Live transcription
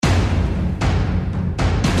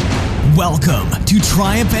Welcome to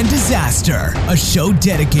Triumph and Disaster, a show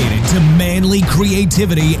dedicated to manly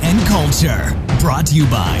creativity and culture. Brought to you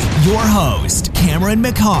by your host, Cameron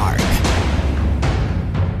McHarg.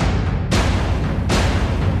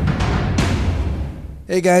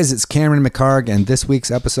 Hey guys, it's Cameron McHarg, and this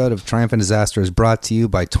week's episode of Triumph and Disaster is brought to you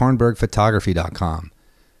by TornbergPhotography.com.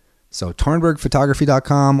 So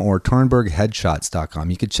TornbergPhotography.com or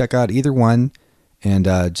TornbergHeadshots.com. You could check out either one, and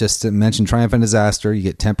just to mention Triumph and Disaster, you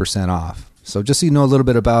get 10% off. So just so you know a little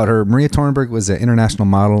bit about her, Maria Tornberg was an international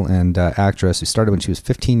model and actress who started when she was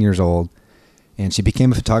 15 years old, and she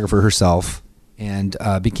became a photographer herself and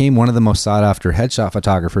became one of the most sought-after headshot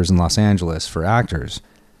photographers in Los Angeles for actors.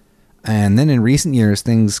 And then in recent years,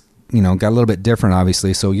 things, got a little bit different,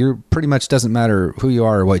 obviously. So you're pretty much doesn't matter who you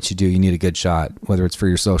are or what you do. You need a good shot, whether it's for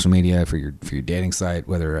your social media, for your dating site,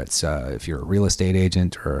 whether it's if you're a real estate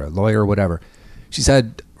agent or a lawyer or whatever. She's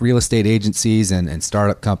had real estate agencies and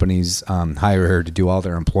startup companies hire her to do all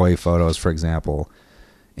their employee photos, for example.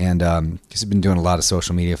 And she's been doing a lot of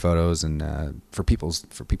social media photos and for people's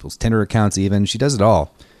Tinder accounts even. She does it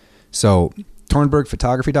all. So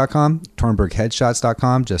TornbergPhotography.com,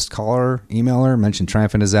 TornbergHeadshots.com. Just call her, email her, mention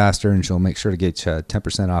Triumph and Disaster, and she'll make sure to get you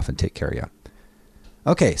 10% off and take care of you.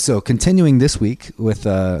 Okay, so continuing this week with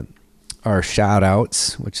our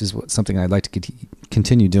shout-outs, which is something I'd like to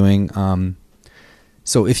continue doing.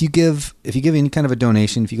 So if you give any kind of a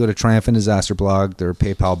donation, if you go to Triumph and Disaster blog, there are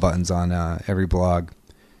PayPal buttons on every blog.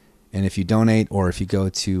 And if you donate or if you go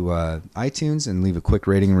to iTunes and leave a quick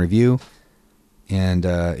rating and review, and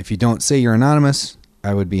if you don't say you're anonymous,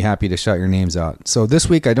 I would be happy to shout your names out. So this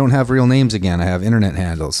week, I don't have real names again. I have internet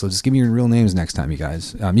handles. So just give me your real names next time, you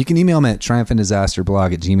guys. You can email me at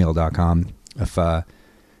triumphanddisasterblog@gmail.com if I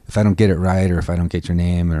don't get it right or if I don't get your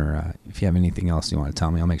name or if you have anything else you want to tell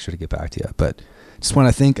me, I'll make sure to get back to you. But just want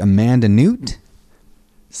to thank Amanda Newt,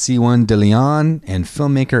 C1 DeLeon, and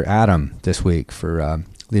filmmaker Adam this week for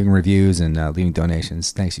leaving reviews and leaving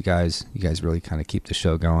donations. Thanks, you guys. You guys really kind of keep the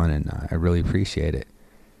show going, and I really appreciate it.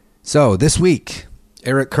 So this week,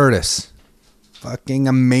 Eric Curtis, fucking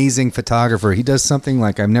amazing photographer. He does something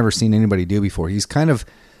like I've never seen anybody do before. He's kind of,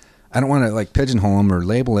 I don't want to like pigeonhole him or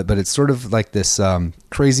label it, but it's sort of like this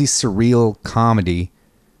crazy surreal comedy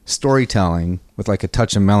storytelling with like a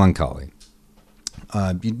touch of melancholy.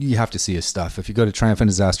 You have to see his stuff. If you go to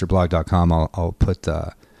triumphanddisasterblog.com, I'll put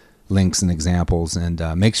links and examples, and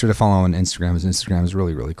make sure to follow on Instagram. His Instagram is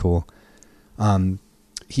really, really cool.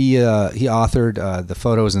 He authored the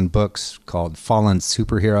photos and books called Fallen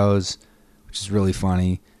Superheroes, which is really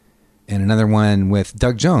funny, and another one with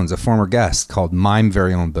Doug Jones, a former guest, called Mime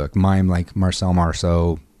Very Own Book. Mime like Marcel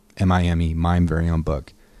Marceau, M-I-M-E, Mime Very Own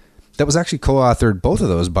Book. That was actually co-authored, both of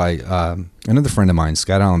those, by another friend of mine,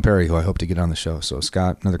 Scott Allen Perry, who I hope to get on the show. So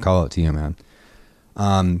Scott, another call out to you, man.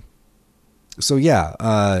 So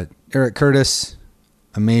yeah, Eric Curtis,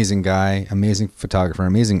 amazing guy, amazing photographer,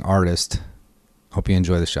 amazing artist. Hope you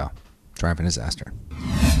enjoy the show. Triumph and Disaster.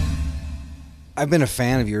 I've been a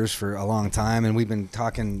fan of yours for a long time, and we've been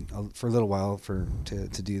talking for a little while to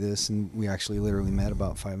do this, and we actually literally met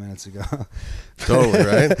about 5 minutes ago. Totally,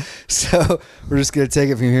 right? So we're just going to take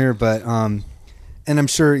it from here, but and I'm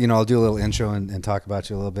sure, I'll do a little intro and talk about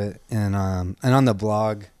you a little bit, and on the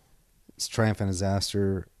blog, it's Triumph and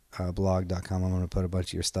Disaster blog.com. I'm going to put a bunch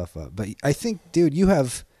of your stuff up. But I think, dude, you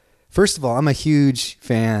have, first of all, I'm a huge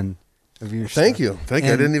fan of your stuff. Thank you. I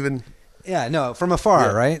didn't even... Yeah, no, from afar,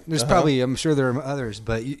 Yeah. right? There's probably, I'm sure there are others,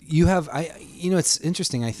 but you have, it's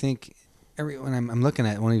interesting. I think when I'm looking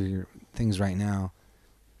at one of your things right now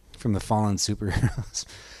from the Fallen Superheroes.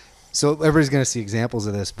 So everybody's going to see examples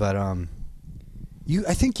of this, but I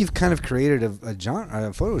think you've kind of created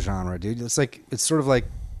a photo genre, dude. It's sort of like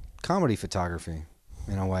comedy photography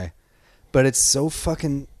in a way, but it's so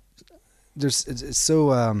fucking it's so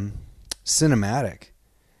cinematic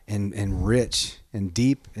and rich and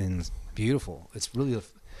deep and beautiful. It's really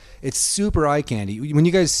it's super eye candy. When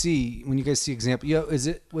you guys see example,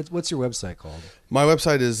 what's your website called? My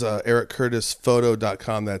website is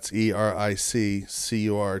ericcurtisphoto.com. That's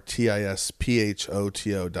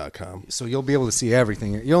ERICCURTISPHOTO.com. So you'll be able to see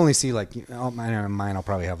everything. You only see like mine. I'll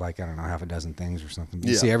probably have like half a dozen things or something.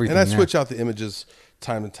 You see everything. And I switch out the images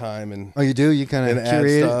time to time, and you do. You kind of add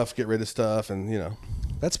stuff, get rid of stuff, and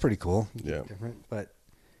that's pretty cool. Yeah, different, but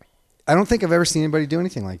I don't think I've ever seen anybody do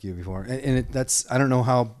anything like you before, and that's I don't know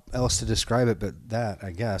how else to describe it, but that I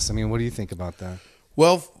guess. I mean, what do you think about that?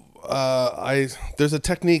 Well, there's a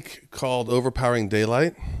technique called overpowering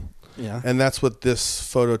daylight. Yeah, and that's what this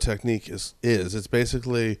photo technique is. It's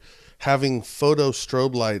basically having photo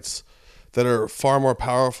strobe lights that are far more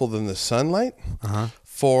powerful than the sunlight,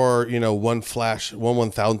 for, one flash,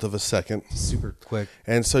 1/1000th of a second. Super quick.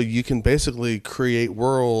 And so you can basically create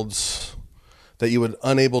worlds that you would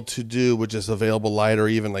unable to do with just available light or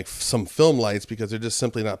even like some film lights, because they're just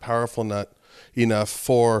simply not powerful enough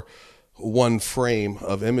for one frame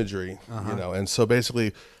of imagery, And so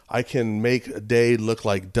basically I can make a day look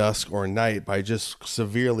like dusk or night by just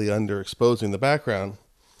severely underexposing the background,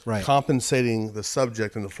 right, compensating the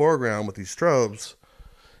subject in the foreground with these strobes.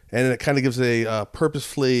 And it kind of gives a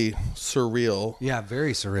purposefully surreal. Yeah,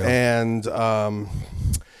 very surreal. And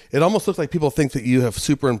it almost looks like people think that you have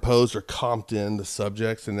superimposed or comped in the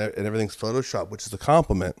subjects and everything's Photoshop, which is a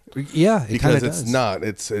compliment. Yeah, because it's not.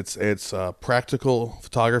 It's practical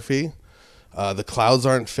photography. The clouds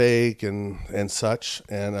aren't fake and such.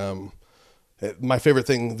 And my favorite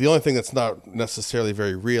thing, the only thing that's not necessarily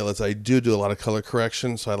very real, is I do a lot of color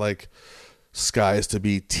correction. So I like skies to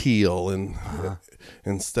be teal and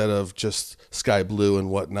instead of just sky blue and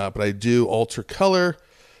whatnot. But I do alter color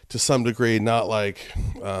to some degree, not like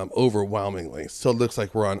overwhelmingly. Still looks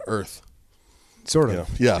like we're on Earth. Sort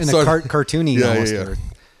of. Yeah. In a cartoony almost. Yeah.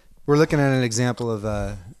 We're looking at an example of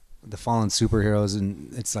the fallen superheroes,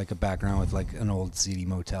 and it's like a background with like an old seedy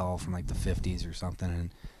motel from like the 50s or something.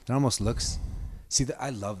 And it almost looks... See, I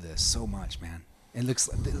love this so much, man. It looks...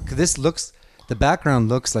 The background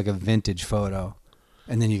looks like a vintage photo.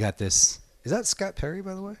 And then you got this... Is that Scott Perry,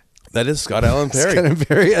 by the way? That is Scott Allen Perry. Scott Allen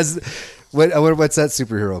Perry what's that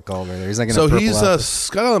superhero called right there? He's like in a purple outfit.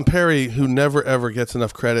 Scott Allen Perry, who never ever gets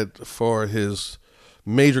enough credit for his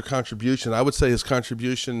major contribution. I would say his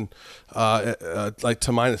contribution, like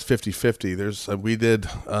to mine, is 50-50. There's we did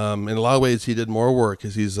in a lot of ways he did more work,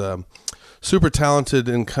 because he's super talented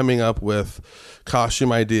in coming up with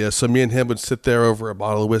costume ideas. So me and him would sit there over a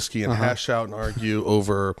bottle of whiskey and hash out and argue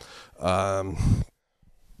over.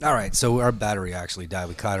 All right, so our battery actually died.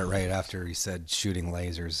 We caught it right after he said shooting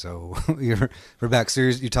lasers. So we're back. So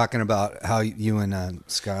you're talking about how you and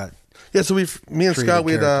Scott. Yeah, so me and Scott,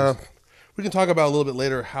 we can talk about a little bit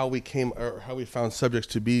later how we found subjects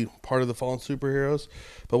to be part of the fallen superheroes.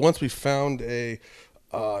 But once we found a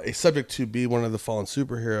subject to be one of the fallen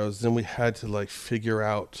superheroes, then we had to like figure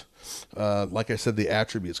out, like I said, the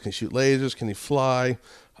attributes. Can he shoot lasers? Can he fly?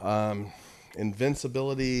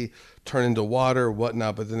 Invincibility, turn into water,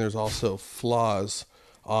 whatnot. But then there's also flaws,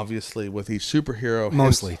 obviously, with each superhero.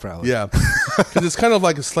 Mostly, probably. Yeah, because it's kind of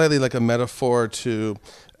like slightly like a metaphor to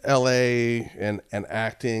LA and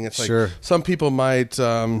acting. It's like some people might,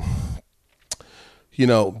 be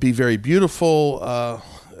very beautiful,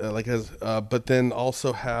 but then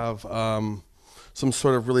also have some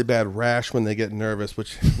sort of really bad rash when they get nervous,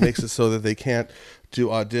 which makes it so that they can't do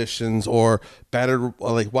auditions, or battered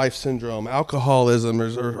like wife syndrome, alcoholism,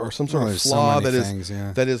 or some sort of flaw that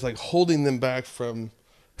is like holding them back from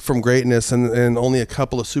greatness. And only a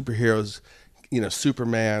couple of superheroes,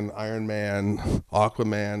 Superman, Iron Man,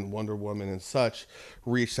 Aquaman, Wonder Woman, and such,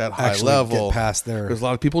 reach that high level. Get past there. There's a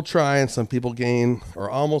lot of people try, and some people gain or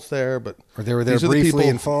almost there, but or they were there briefly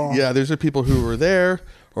and fall. Yeah, these are people who were there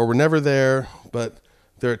or were never there, but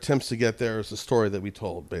their attempts to get there is the story that we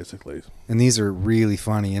told, basically. And these are really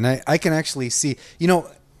funny, and I can actually see.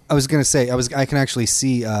 I can actually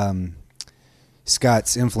see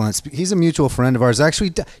Scott's influence. He's a mutual friend of ours.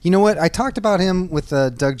 Actually, you know what? I talked about him with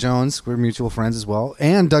Doug Jones. We're mutual friends as well.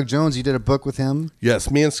 And Doug Jones, you did a book with him.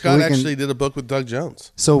 Yes, me and Scott actually did a book with Doug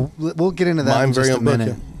Jones. So we'll get into that in just a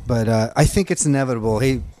minute. But I think it's inevitable.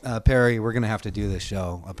 Hey, Perry, we're going to have to do this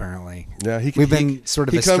show, apparently. Yeah, we've been sort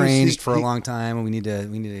of estranged for a long time, and we need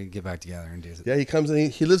to get back together and do it. Yeah, he comes in.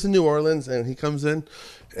 He lives in New Orleans, and he comes in,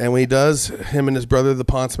 and when he does, him and his brother, the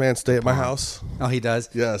Ponce Man, stay at my house. Oh, he does?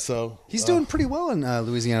 Yeah, so he's doing pretty well in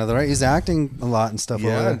Louisiana, though, right? He's acting a lot and stuff.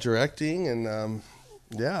 Yeah, over there. directing, and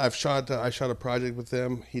I shot a project with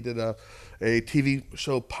him. He did a TV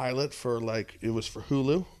show pilot for it was for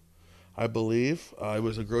Hulu, I believe. It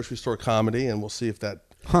was a grocery store comedy, and we'll see if that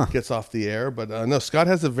gets off the air. But no, Scott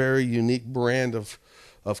has a very unique brand of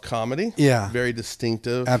comedy. Yeah, very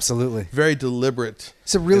distinctive. Absolutely, very deliberate.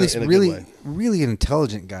 He's a really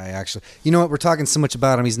intelligent guy. Actually, you know what? We're talking so much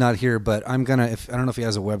about him. He's not here, but I'm gonna. I don't know if he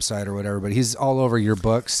has a website or whatever, but he's all over your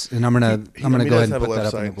books, and I'm gonna go ahead and put that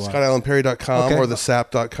up on the blog. ScottAllenPerry.com or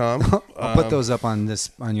thesap.com. I'll put those up on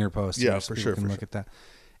your post. Yeah, so for sure. Look at that.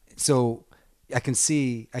 So I can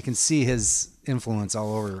see his influence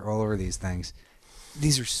all over these things.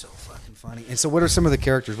 These are so fucking funny. And so what are some of the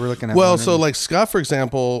characters we're looking at? Well, so like Scott, for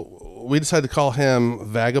example, we decided to call him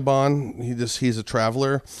Vagabond. He's a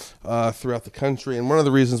traveler throughout the country. And one of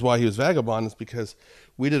the reasons why he was Vagabond is because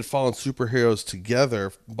we did Fallen Superheroes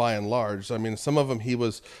together by and large. I mean, some of them he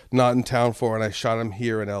was not in town for, and I shot him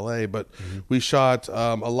here in LA, but we shot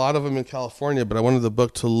a lot of them in California, but I wanted the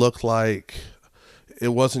book to look like it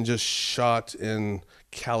wasn't just shot in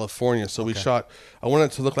California. So I wanted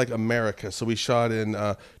it to look like America. So we shot in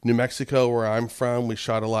New Mexico, where I'm from. We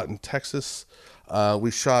shot a lot in Texas.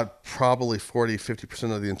 We shot probably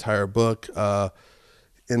 40-50% of the entire book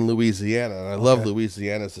in Louisiana. And I love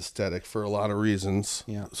Louisiana's aesthetic for a lot of reasons.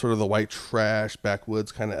 Yeah. Sort of the white trash,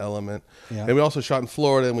 backwoods kind of element. Yeah. And we also shot in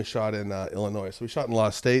Florida, and we shot in Illinois. So we shot in a lot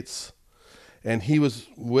of states. And he was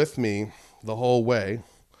with me the whole way.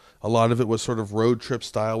 A lot of it was sort of road trip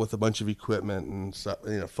style with a bunch of equipment and stuff,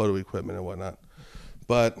 photo equipment and whatnot.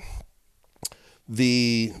 But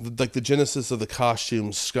the genesis of the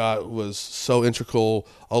costumes, Scott was so integral,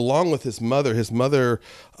 along with his mother,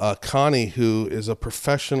 Connie, who is a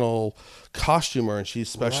professional costumer, and she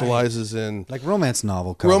specializes in like romance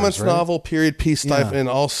novel covers, right? novel, period piece type, and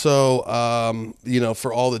also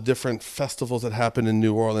for all the different festivals that happen in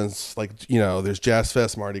New Orleans, like there's Jazz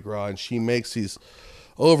Fest, Mardi Gras, and she makes these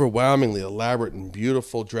overwhelmingly elaborate and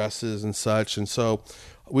beautiful dresses and such. And so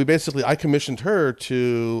I commissioned her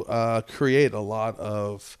to create a lot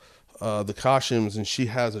of the costumes, and she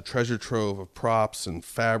has a treasure trove of props and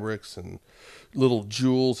fabrics and little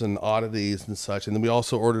jewels and oddities and such. And then we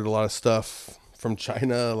also ordered a lot of stuff from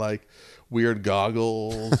China, like weird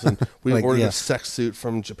goggles, and we ordered a sex suit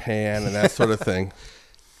from Japan and that sort of thing.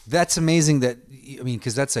 That's amazing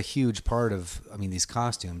because that's a huge part of, these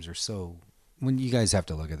costumes are so, when you guys have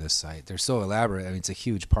to look at this site, they're so elaborate. It's a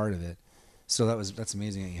huge part of it. So that's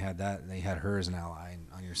amazing that you had that, and you had her as an ally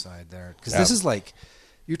on your side there. Because this is like,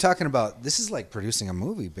 you're talking about, this is like producing a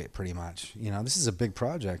movie pretty much. This is a big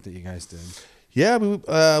project that you guys did. Yeah,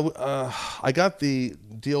 I got the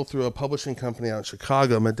deal through a publishing company out in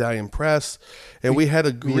Chicago, Medallion Press, and we had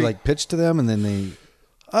You pitched to them, and then they...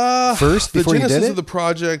 First, before the you did genesis it? of the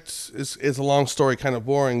project is a long story, kind of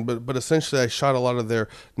boring, but essentially I shot a lot of their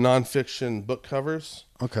nonfiction book covers.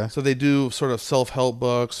 Okay. So they do sort of self-help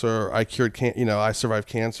books, or I survived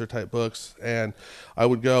cancer type books, and I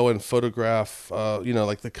would go and photograph,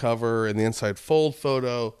 like the cover and the inside fold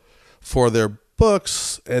photo for their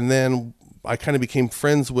books, and then I kind of became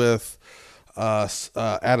friends with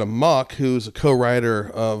Adam Mock, who's a co-writer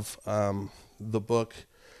of the book.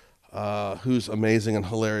 Who's amazing and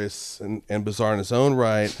hilarious and bizarre in his own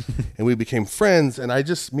right. And we became friends. And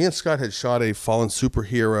me and Scott had shot a Fallen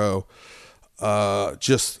Superhero.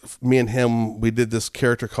 Just me and him, we did this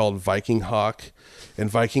character called Viking Hawk. And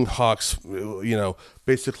Viking Hawk's,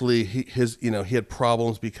 basically he had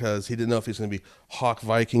problems because he didn't know if he was going to be Hawk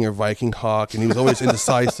Viking or Viking Hawk. And he was always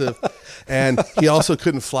indecisive. And he also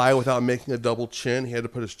couldn't fly without making a double chin. He had to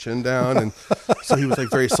put his chin down. And so he was like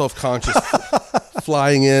very self-conscious,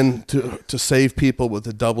 flying in to save people with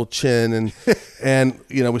a double chin. And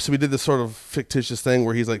so we did this sort of fictitious thing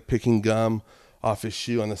where he's like picking gum off his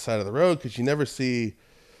shoe on the side of the road, because you never see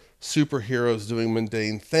superheroes doing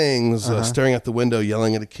mundane things, staring out the window,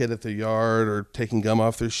 yelling at a kid at their yard, or taking gum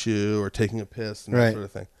off their shoe, or taking a piss, and that sort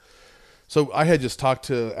of thing. So I had just talked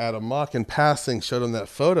to Adam Mock in passing, showed him that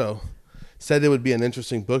photo, said it would be an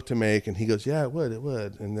interesting book to make, and he goes, yeah, it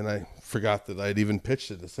would. And then I forgot that I'd even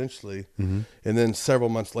pitched it, essentially. Mm-hmm. And then several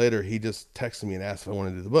months later, he just texted me and asked if I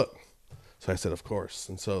wanted to do the book. So I said, of course.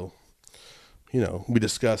 And so, we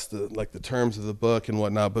discussed the terms of the book and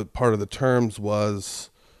whatnot, but part of the terms was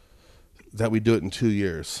that we do it in 2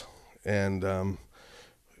 years. And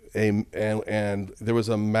and there was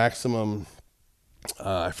a maximum,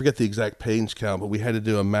 I forget the exact page count, but we had to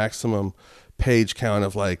do a maximum page count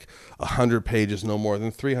of like 100 pages, no more than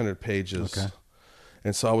 300 pages. Okay.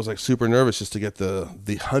 And so I was like super nervous just to get the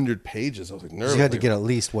 100 pages. I was like nervous. You had to get at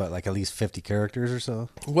least at least 50 characters or so?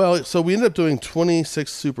 Well, so we ended up doing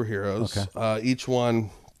 26 superheroes, each one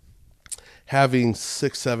having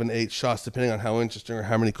 6, 7, 8 shots, depending on how interesting or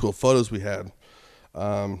how many cool photos we had,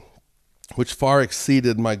 which far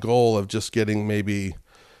exceeded my goal of just getting maybe,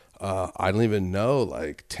 I don't even know,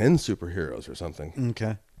 like 10 superheroes or something.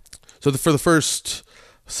 Okay. So for the first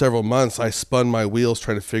several months, I spun my wheels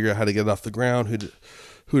trying to figure out how to get it off the ground,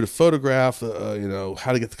 who to photograph, how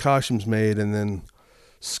to get the costumes made. And then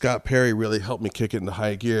Scott Perry really helped me kick it into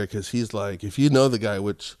high gear, because he's like, if you know the guy,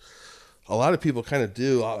 which a lot of people kind of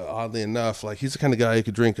do, oddly enough, like he's the kind of guy who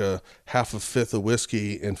could drink a half a fifth of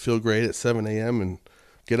whiskey and feel great at 7 a.m. and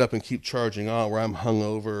get up and keep charging on, where I'm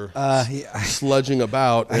hungover, Yeah, sludging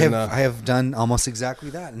about. I have done almost exactly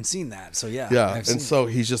that and seen that. So yeah, yeah. I've seen And so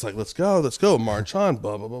he's just like, let's go, march on,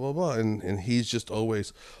 blah blah blah blah blah. And he's just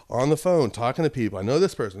always on the phone talking to people. I know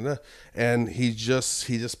this person, and he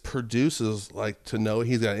just produces like to know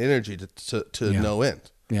he's got energy to no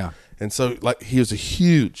end. Yeah. And so like he was a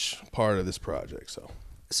huge part of this project.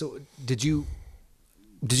 So did you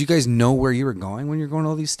guys know where you were going when you're going to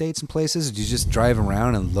all these states and places? Did you just drive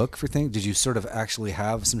around and look for things? Did you sort of actually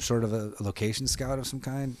have some sort of a location scout of some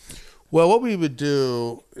kind? Well, what we would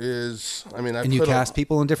do is, I mean, you cast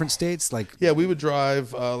people in different states, like yeah, we would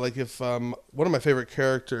drive. Like if one of my favorite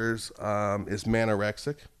characters is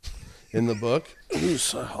Manorexic in the book.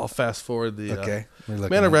 I'll fast forward the okay.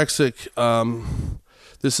 Manorexic.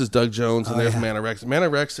 This is Doug Jones, and there's Manorexic.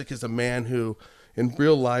 Manorexic is a man who, in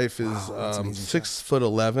real life, is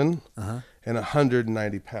 6'11" and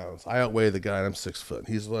 190 pounds. I outweigh the guy, and I'm 6 foot.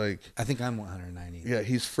 He's like, I think I'm 190. Yeah,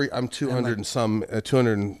 he's free. I'm 200 and some,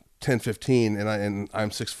 210, 15, and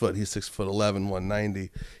I'm 6 foot. He's 6'11",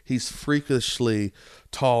 190. He's freakishly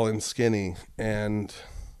tall and skinny, and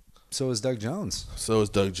so is Doug Jones.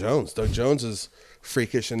 Doug Jones is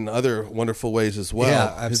freakish in other wonderful ways as well.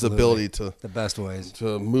 Yeah, absolutely. His ability to the best ways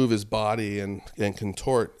to move his body and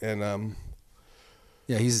contort and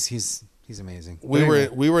yeah, he's amazing. We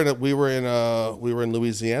were in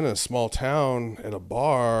Louisiana, a small town, at a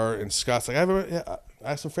bar, and Scott's like, I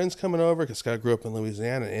have some friends coming over because Scott grew up in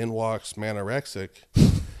Louisiana. And in walks Manorexic.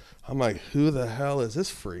 I'm like, who the hell is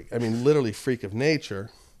this freak? I mean, literally freak of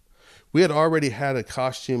nature. We had already had a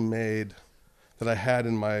costume made that I had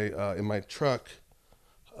in my truck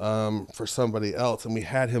for somebody else, and we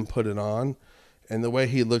had him put it on. And the way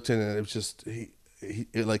he looked in it, it was just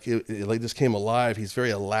it just came alive. He's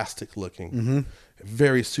very elastic looking,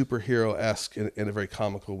 very superhero-esque in a very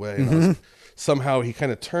comical way. And I was like, somehow he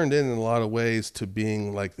kind of turned in a lot of ways to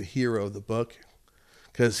being like the hero of the book,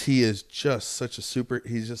 because he is just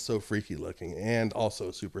he's just so freaky looking and also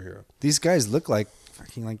a superhero. These guys look like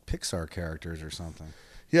fucking like Pixar characters or something.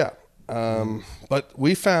 Yeah. But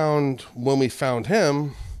when we found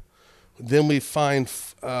him, then we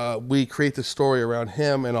create the story around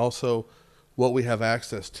him and also what we have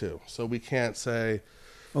access to. So we can't say,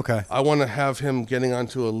 okay, I want to have him getting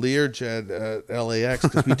onto a Learjet at LAX,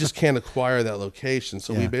 because we just can't acquire that location.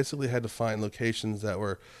 So we basically had to find locations that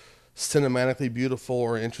were cinematically beautiful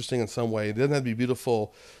or interesting in some way. It doesn't have to be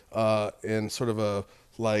beautiful in sort of a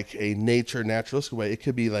naturalistic way. It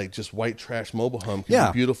could be like just white trash mobile home. Could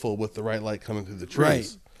be beautiful with the right light coming through the trees.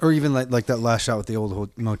 Right. Or even like that last shot with the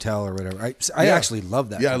old motel or whatever. I actually love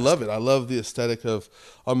that. Yeah, I love it. I love the aesthetic of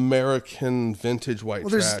American vintage white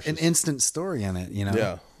trash. There's an instant story in it, you know?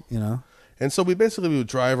 Yeah. You know? And so we would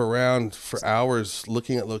drive around for hours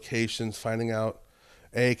looking at locations, finding out,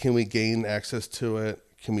 can we gain access to it?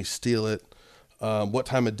 Can we steal it? What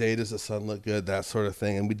time of day does the sun look good? That sort of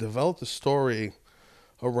thing. And we developed a story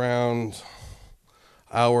around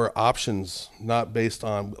our options, not based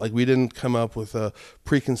on, like, we didn't come up with a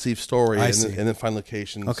preconceived story and then find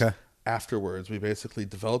locations afterwards. We basically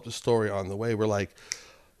developed a story on the way. We're like,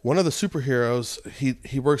 one of the superheroes,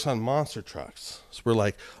 he works on monster trucks. So we're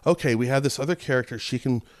like, okay, we have this other character, she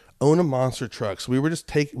can own a monster truck. So we were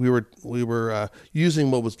just we were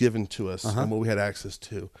using what was given to us and what we had access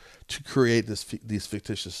to create these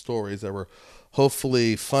fictitious stories that were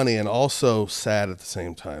hopefully funny and also sad at the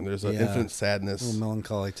same time. There's an infinite sadness, a little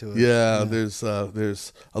melancholy to it. Yeah, there's a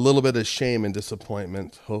little bit of shame and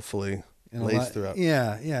disappointment, hopefully, laced throughout.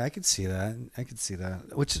 Yeah, I could see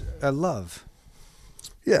that, which I love.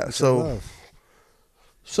 Yeah, so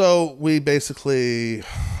we basically,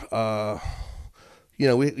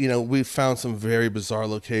 we found some very bizarre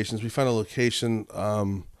locations. We found a location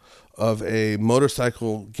of a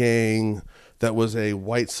motorcycle gang that was a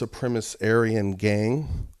white supremacist Aryan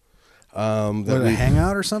gang. A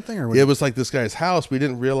hangout or something? It was like this guy's house. We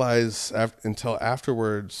didn't realize until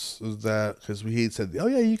afterwards that, because he said, "Oh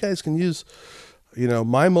yeah, you guys can use,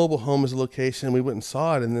 my mobile home as a location." We went and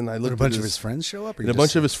saw it, and then I looked. Did a bunch of his friends show up? And a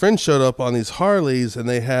bunch of his friends showed up on these Harleys, and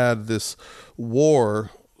they had this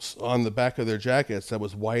war on the back of their jackets that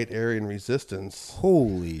was white Aryan resistance.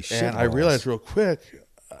 Holy shit! And I realized real quick,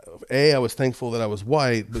 A, I was thankful that I was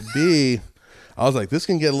white, but B, I was like, this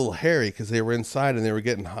can get a little hairy, because they were inside and they were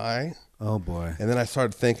getting high. Oh boy. And then I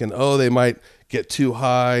started thinking, they might get too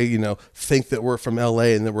high, think that we're from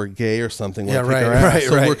LA and that we're gay or something. Yeah, right.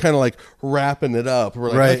 So we're kind of like wrapping it up.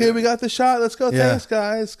 We're like, okay, we got the shot. Let's go. Yeah. Thanks,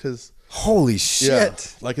 guys. Because holy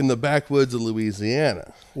shit. Like in the backwoods of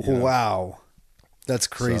Louisiana. Wow. That's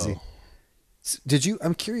crazy.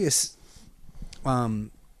 I'm curious.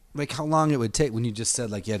 like how long it would take when you just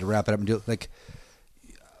said like you had to wrap it up and do it. Like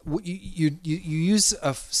you use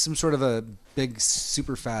some sort of a big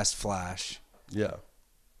super fast flash. Yeah.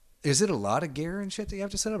 Is it a lot of gear and shit that you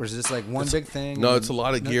have to set up, or is it just like one big thing? No, it's a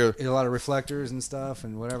lot of gear. A lot of reflectors and stuff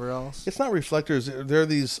and whatever else? It's not reflectors. They're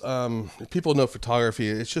these, if people know photography,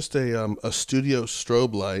 it's just a studio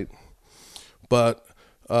strobe light, but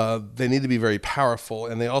they need to be very powerful,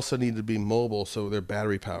 and they also need to be mobile, so they're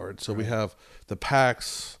battery powered. So we have the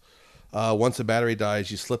packs. Once a battery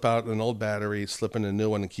dies, you slip out an old battery, slip in a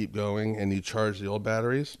new one and keep going, and you charge the old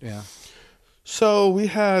batteries. Yeah. So we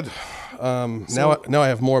had, now I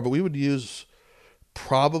have more, but we would use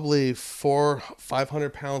probably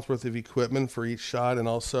 500 pounds worth of equipment for each shot, and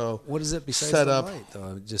also what is it besides set the up light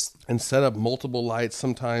though? set up multiple lights,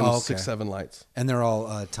 sometimes 6-7 lights, and they're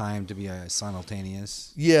all timed to be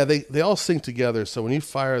simultaneous. Yeah, they all sync together. So when you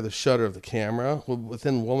fire the shutter of the camera,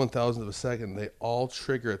 within 1/1000th of a second, they all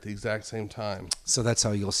trigger at the exact same time. So that's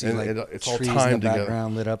how you'll see and like it's all trees timed in the together.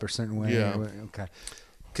 background lit up a certain way. Yeah. Okay.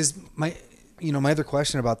 Because my other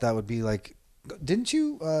question about that would be like, did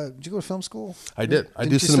you go to film school? I did. I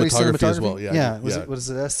do Didn't you study cinematography as well. Yeah. Yeah. Yeah.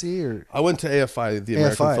 Was it SC or I went to AFI, the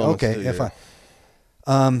American AFI? Film Okay, Institute.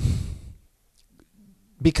 AFI.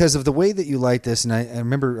 Because of the way that you light this, and I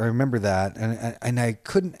remember that, and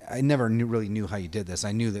I never really knew how you did this.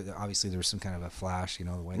 I knew that obviously there was some kind of a flash, the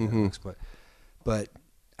way that it looks, but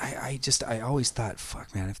I always thought,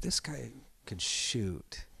 fuck man, if this guy could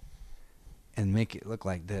shoot and make it look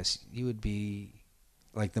like this, you would be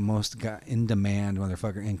like the most in demand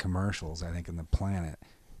motherfucker in commercials, I think, in the planet,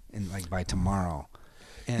 and like by tomorrow.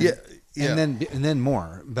 And, yeah. And then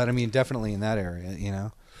more, but I mean, definitely in that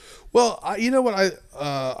area, Well, you know what,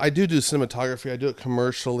 I do cinematography. I do it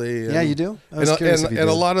commercially. And, yeah, you do. I and was curious if you a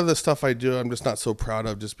did. lot of the stuff I do, I'm just not so proud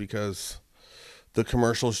of, just because the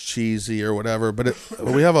commercial's cheesy or whatever. But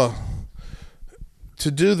we have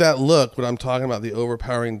to do that look. What I'm talking about, the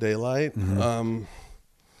overpowering daylight. Mm-hmm.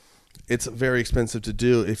 It's very expensive to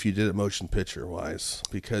do if you did it motion picture wise,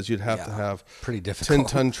 because you'd have to have pretty difficult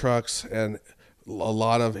 10-ton trucks and a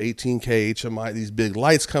lot of 18K HMI, these big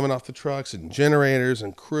lights coming off the trucks and generators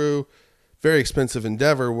and crew. Very expensive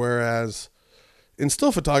endeavor. Whereas in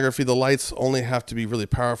still photography, the lights only have to be really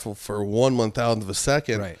powerful for 1/1000th of a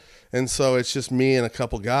second. Right. And so it's just me and a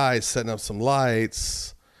couple guys setting up some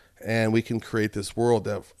lights, and we can create this world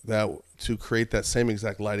that to create that same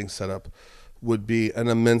exact lighting setup would be an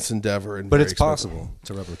immense endeavor. And but very it's expensive. possible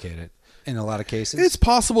to replicate it in a lot of cases. It's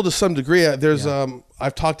possible to some degree. There's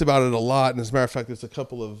I've talked about it a lot, and as a matter of fact, there's a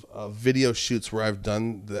couple of video shoots where I've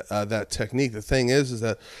done that technique. The thing is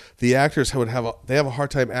that the actors would have a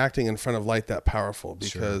hard time acting in front of light that powerful,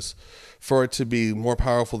 because for it to be more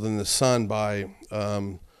powerful than the sun by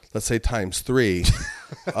let's say times 3,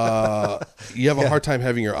 you have a hard time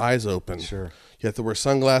having your eyes open. Sure. You have to wear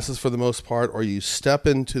sunglasses for the most part, or you step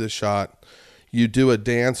into the shot, you do a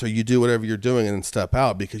dance, or you do whatever you're doing and then step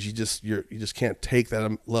out, because you just can't take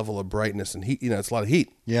that level of brightness and heat. It's a lot of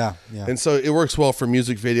heat. Yeah. And so it works well for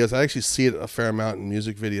music videos. I actually see it a fair amount in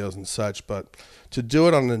music videos and such, but to do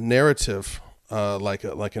it on a narrative, like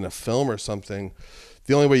in a film or something,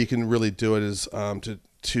 the only way you can really do it is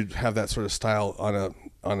to have that sort of style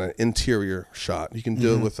on an interior shot. You can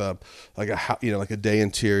do it with like a day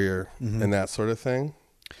interior and that sort of thing.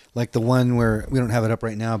 Like the one where we don't have it up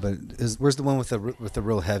right now, but where's the one with the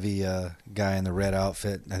real heavy guy in the red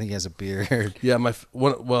outfit? I think he has a beard. Yeah,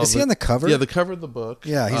 is he on the cover? Yeah, the cover of the book.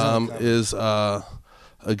 Yeah, he's on the cover. Is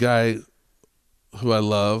a guy who I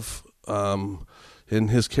love. And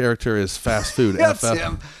his character is fast food. That's FF.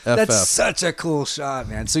 him. FF. That's such a cool shot,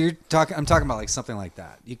 man. So I'm talking about like something like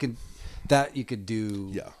that. You could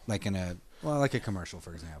do like like a commercial,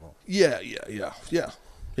 for example. Yeah.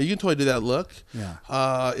 You can totally do that look.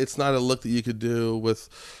 Yeah. It's not a look that you could do with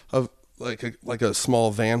like a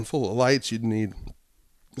small van full of lights. You'd need,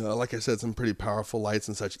 like I said, some pretty powerful lights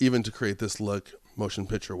and such, even to create this look motion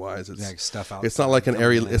picture wise. It's like stuff out. It's not like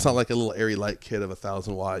it's not like a little airy light kit of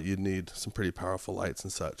 1,000 watt. You'd need some pretty powerful lights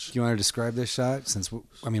and such. Do you want to describe this shot? Since we're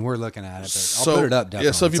looking at it, but I'll put it up. Definitely.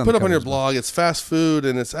 Yeah. So if you put it up on your blog, it's fast food,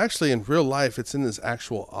 and it's actually in real life. It's in his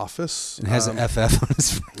actual office. It has an FF on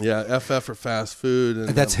his front. Yeah, FF for fast food, and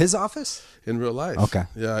that's his office in real life. Okay.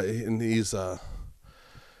 Yeah, and he's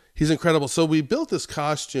incredible. So we built this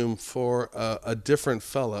costume for a different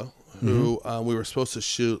fellow who we were supposed to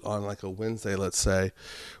shoot on like a Wednesday, let's say.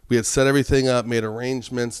 We had set everything up, made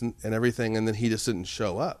arrangements and everything, and then he just didn't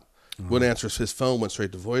show up. Wouldn't answer his phone, went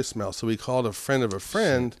straight to voicemail. So we called a friend of a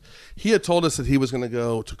friend. He had told us that he was going to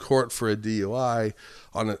go to court for a DUI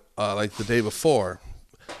on like the day before.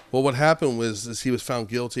 Well, what happened was he was found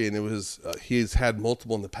guilty, and it was he's had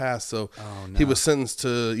multiple in the past. So he was sentenced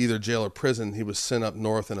to either jail or prison. He was sent up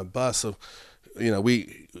north in a bus. So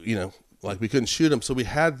we couldn't shoot him. So we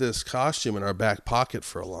had this costume in our back pocket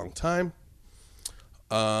for a long time.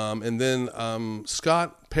 And then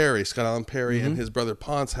Scott Allen Perry, and his brother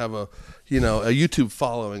Ponce have a YouTube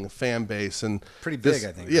following, a fan base, and pretty big,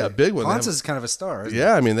 I think. Yeah, right? big one. Ponce is kind of a star. Isn't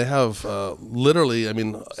Yeah, I mean, they have literally. I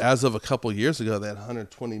mean, as of a couple years ago, they had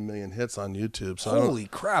 120 million hits on YouTube. So holy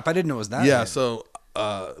crap! I didn't know it was that. Yeah, big. so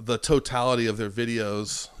the totality of their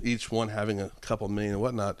videos, each one having a couple million and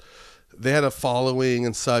whatnot, they had a following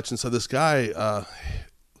and such. And so this guy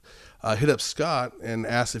hit up Scott and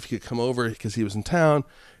asked if he could come over because he was in town,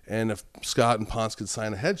 and if Scott and Ponce could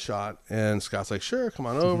sign a headshot. And Scott's like, sure, come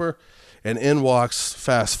on over. And in walks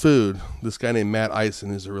fast food, this guy named Matt Eisen,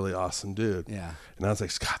 who's a really awesome dude. Yeah. And I was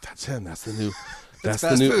like, Scott, that's him. That's the new That's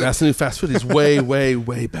the new fast food. He's way, way,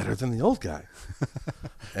 way better than the old guy.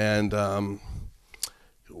 And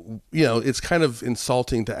it's kind of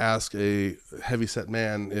insulting to ask a heavyset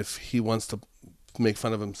man if he wants to make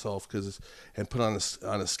fun of himself and put on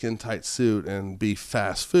a skin tight suit and be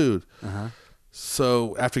fast food. Uh-huh.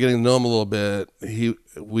 So after getting to know him a little bit,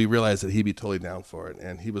 we realized that he'd be totally down for it,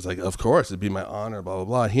 and he was like, "Of course, it'd be my honor." Blah blah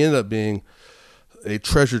blah. He ended up being a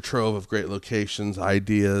treasure trove of great locations,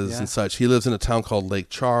 ideas, and such. He lives in a town called Lake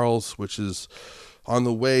Charles, which is on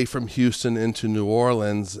the way from Houston into New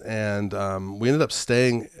Orleans, and we ended up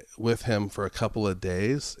staying with him for a couple of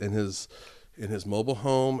days in his mobile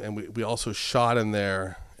home, and we also shot in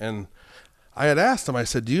there. And I had asked him, I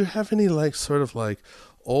said, "Do you have any sort of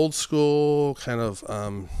old school kind of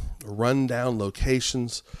rundown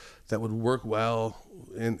locations that would work well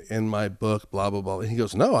in my book, blah blah blah?" And he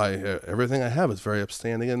goes, "No, everything I have is very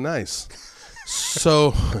upstanding and nice."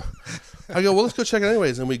 So I go, "Well, let's go check it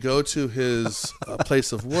anyways." And we go to his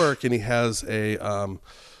place of work, and he has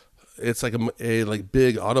it's like a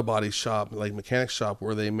big auto body shop, mechanic shop,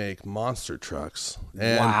 where they make monster trucks.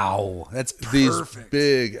 And wow, that's perfect. These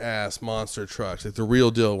big ass monster trucks, like the real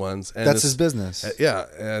deal ones. And that's his business. Yeah,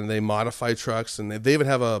 and they modify trucks, and they even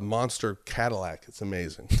have a monster Cadillac. It's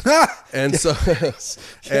amazing. And so,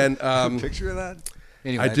 and picture of that.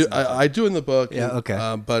 Anyway, I do in the book. Yeah. Okay.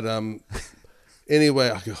 But anyway,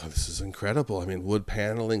 I go, "This is incredible. I mean, wood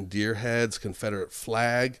paneling, deer heads, Confederate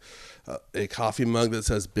flag, a coffee mug that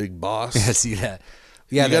says Big Boss." Yeah, I see that.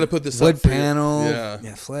 Yeah, you got to put this wood up for panel.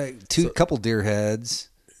 Yeah, flag. Couple deer heads.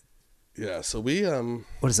 Yeah, so we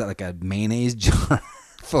what is that, like a mayonnaise jar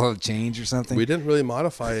full of change or something? We didn't really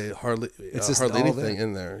modify hardly anything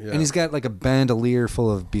in there. Yeah. And he's got like a bandolier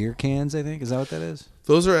full of beer cans, I think. Is that what that is?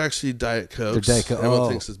 Those are actually Diet Cokes. They're Diet Coke. Everyone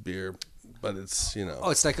thinks it's beer, but it's Oh,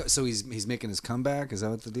 it's like so he's making his comeback. Is that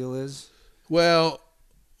what the deal is? Well,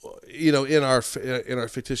 in our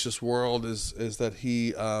fictitious world is that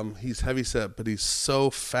he's heavyset, but he's so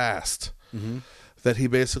fast that he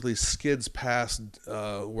basically skids past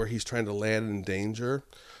where he's trying to land in danger,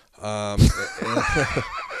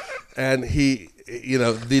 and he,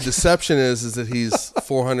 the deception is that he's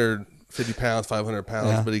 450 pounds, 500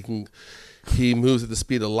 pounds, but he moves at the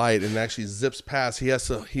speed of light and actually zips past. He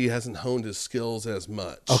hasn't honed his skills as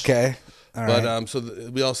much. Okay. All right.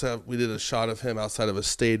 But we did a shot of him outside of a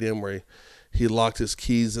stadium where he locked his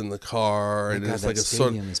keys in the car, and it's like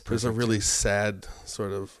there's a really sad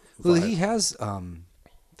sort of vibe. Well, he has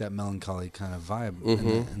that melancholy kind of vibe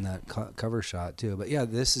in that cover shot too. But yeah,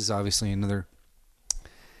 this is obviously another.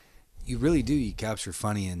 You really do. You capture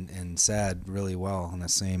funny and sad really well in the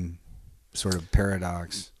same sort of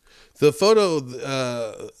paradox. The photo,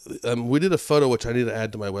 we did a photo which I need to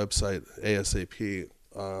add to my website ASAP.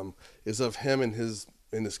 Is of him in his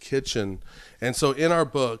kitchen, and so in our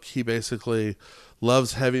book he basically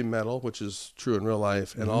loves heavy metal, which is true in real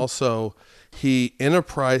life, and also he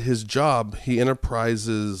enterprises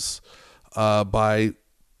by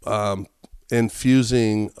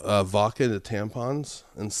infusing vodka into tampons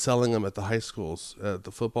and selling them at the high schools at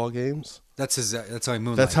the football games. That's how he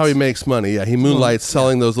moonlights. That's how he makes money. Yeah, he moonlights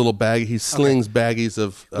selling those little baggies. He slings baggies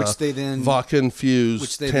of which they then vodka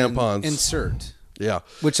infused tampons. Then insert. Yeah,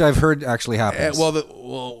 which I've heard actually happens.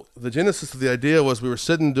 The genesis of the idea was we were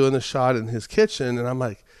sitting doing the shot in his kitchen, and I'm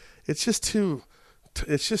like, it's just too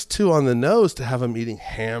on the nose to have him eating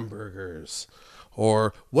hamburgers,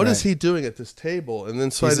 or what is he doing at this table? And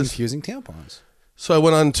then he's infusing tampons. So I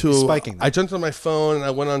went on to spiking them. I jumped on my phone and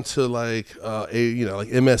I went on to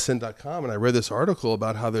MSN.com, and I read this article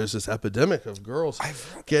about how there's this epidemic of girls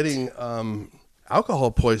getting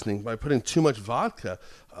alcohol poisoning by putting too much vodka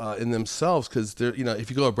in themselves, because if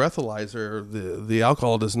you go a breathalyzer, the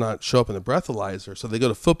alcohol does not show up in the breathalyzer. So they go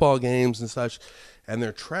to football games and such, and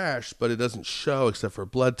they're trash, but it doesn't show except for a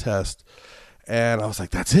blood test. And I was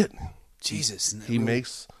like, that's it. Jesus,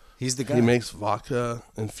 He's the guy. He makes vodka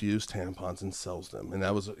infused tampons and sells them, and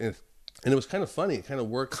it was kind of funny. It kind of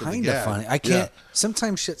works. Kind of funny. I can't.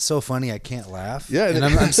 Sometimes shit's so funny I can't laugh. Yeah, and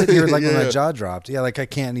I'm sitting here like with my jaw dropped. Yeah, like I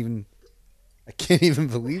can't even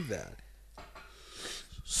believe that.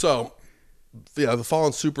 So, yeah, the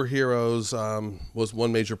Fallen Superheroes was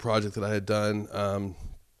one major project that I had done, and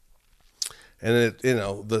it,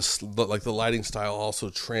 the lighting style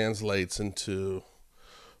also translates into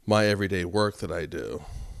my everyday work that I do.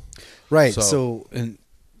 Right. So and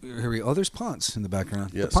here we go. Oh, there's Ponce in the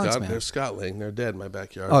background. Yeah, there's Scott laying there dead in my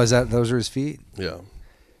backyard. Oh, those are his feet? Yeah.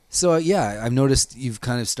 So yeah, I've noticed you've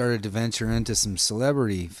kind of started to venture into some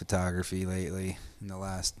celebrity photography lately in the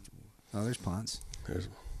last. Oh, there's Ponce.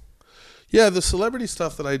 Yeah, the celebrity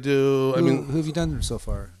stuff that I do. Who have you done so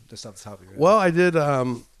far? Just off the top of your head. Well, I did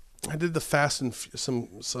the Fast and some.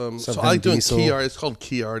 So I like doing key art. It's called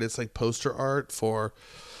key art. It's like poster art for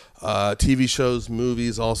TV shows,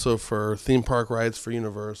 movies, also for theme park rides for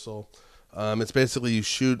Universal. It's basically you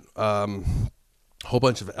shoot a whole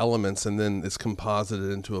bunch of elements and then it's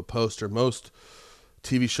composited into a poster. Most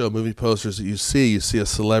TV show, movie posters that you see a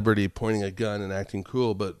celebrity pointing a gun and acting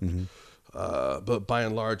cool, but by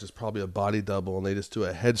and large it's probably a body double, and they just do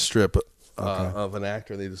a head strip of an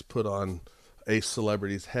actor and they just put on a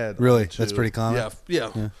celebrity's head. Really? That's pretty common?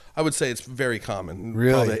 Yeah. I would say it's very common.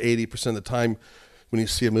 Really? Probably 80% of the time when you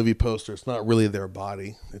see a movie poster, it's not really their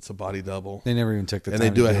body. It's a body double. They never even took the time. And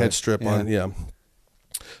they do a head strip on,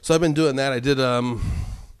 So I've been doing that. I did,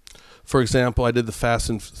 for example, I did the Fast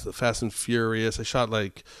and Furious. I shot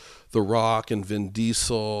like The Rock and Vin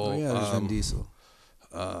Diesel. Oh yeah, there's Vin Diesel.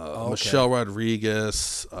 Michelle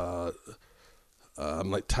Rodriguez, like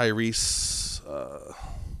Tyrese.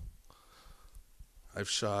 I've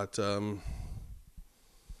shot,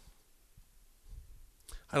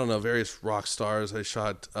 I don't know, various rock stars. I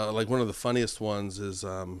shot, like one of the funniest ones is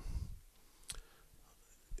hold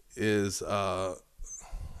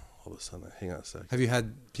of a sudden, hang on a sec. Have you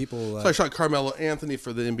had people? So I shot Carmelo Anthony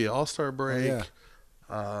for the NBA All-Star break. Oh,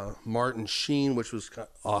 yeah. Martin Sheen, which was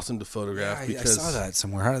awesome to photograph. Yeah, because I saw that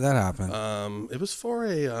somewhere. How did that happen? It was for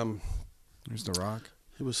a. There's The Rock.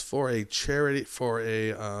 It was for a charity, for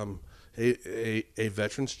a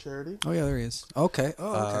veterans charity. Oh yeah, there he is. Okay.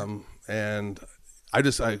 Oh, okay. And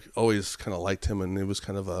I always kind of liked him, and it was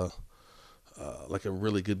kind of like a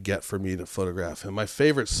really good get for me to photograph him. My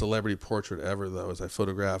favorite celebrity portrait ever, though, is I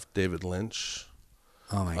photographed David Lynch.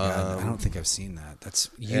 Oh my God! I don't think I've seen that.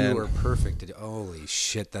 You are perfect. Holy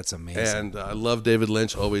shit, that's amazing. And I love David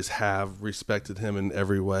Lynch. Always have respected him in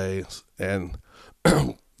every way. And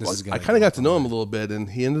I kind of got to know him a little bit, and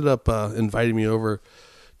he ended up inviting me over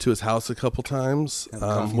to his house a couple times.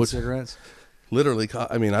 Cigarettes. Literally,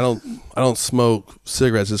 I mean, I don't smoke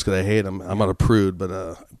cigarettes just because I hate them. I'm not a prude,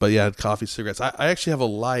 but yeah, coffee, cigarettes. I actually have a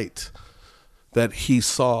light that he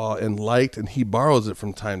saw and liked, and he borrows it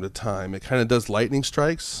from time to time. It kind of does lightning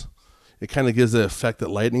strikes. It kind of gives the effect that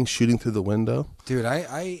lightning shooting through the window. Dude,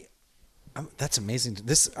 that's amazing.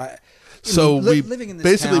 Living in this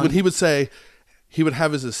basically town, what he would say, he would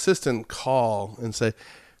have his assistant call and say,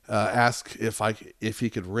 ask if he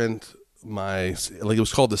could rent my, like, it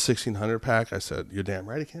was called the 1600 pack. I said, you're damn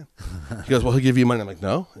right he can. He goes, well, he'll give you money. I'm like,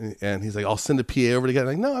 no. And he's like, I'll send a PA over to get it. I'm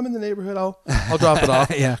like, no, I'm in the neighborhood. I'll drop it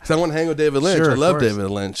off. Yeah. Because I want to hang with David Lynch. Sure, I love David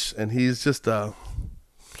Lynch. And he's just,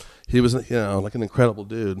 he was, like an incredible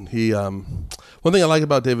dude. He, one thing I like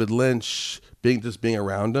about David Lynch, being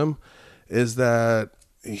around him, is that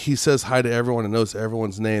he says hi to everyone and knows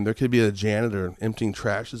everyone's name. There could be a janitor emptying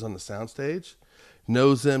trashes on the soundstage,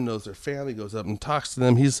 knows them, knows their family, goes up and talks to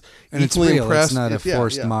them. He's equally impressed. It's not a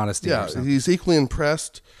forced modesty. Yeah, he's equally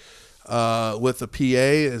impressed with the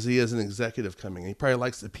PA as he is an executive coming in. He probably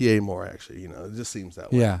likes the PA more, actually. It just seems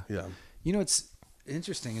that way. Yeah. Yeah. It's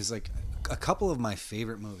interesting is like a couple of my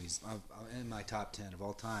favorite movies in my top 10 of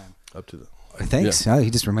all time. Up to the. Thanks. Yeah.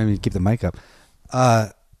 He just reminded me to keep the mic up.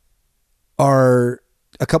 Are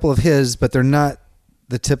a couple of his, but they're not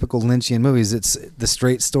the typical Lynchian movies. It's The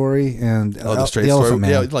Straight Story and The Straight the Elephant Story.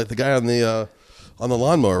 Man. Yeah, like the guy on the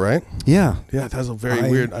lawnmower, right? Yeah. Yeah, that's a very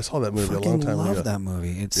weird. I saw that movie a long time ago. I love that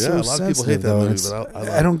movie. It's a so lot of people hate that movie, but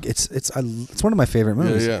I don't. It's one of my favorite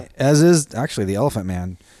movies. Yeah. As is actually The Elephant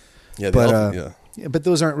Man. Yeah, Yeah, but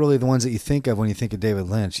those aren't really the ones that you think of when you think of David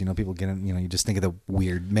Lynch. People get in, you just think of the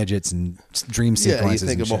weird midgets and dream sequences. Yeah,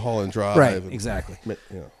 you think of Mulholland Drive. Right, exactly.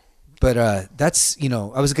 But that's,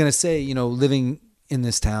 I was going to say, living in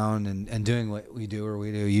this town and doing what we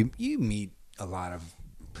do, you meet a lot of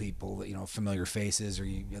people, familiar faces, or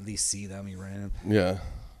you at least see them, you run into them. Yeah.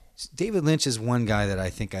 David Lynch is one guy that I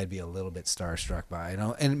think I'd be a little bit starstruck by,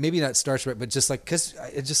 and maybe not starstruck, but just like, cause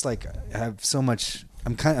it's just like I have so much,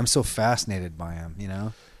 I'm so fascinated by him,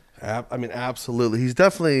 I mean, absolutely. He's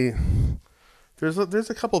definitely, there's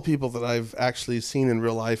a couple of people that I've actually seen in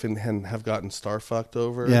real life and have gotten starfucked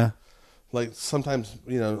over. Yeah. Like sometimes,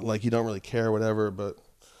 like you don't really care, whatever, but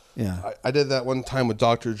yeah, I did that one time with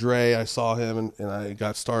Dr. Dre. I saw him and I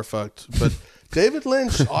got starfucked. But David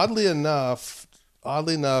Lynch, oddly enough,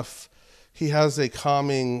 he has a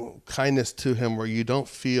calming kindness to him where you don't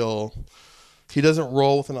feel, he doesn't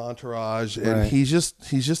roll with an entourage, and right. he's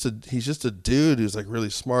just a dude who's like really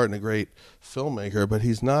smart and a great filmmaker, but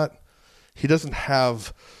he doesn't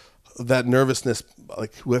have that nervousness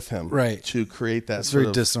like with him, right, to create that. It's very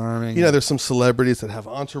disarming. There's some celebrities that have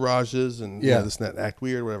entourages and yeah, this and that, act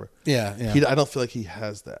weird, whatever. Yeah. I don't feel like he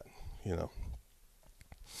has that.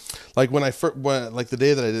 Like when like the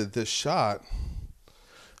day that I did this shot,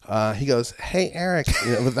 he goes, "Hey Eric,"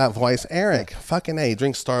 with that voice, "Eric, fucking A,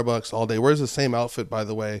 drink Starbucks all day. Wears the same outfit, by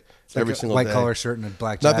the way, every single day. White collar shirt and a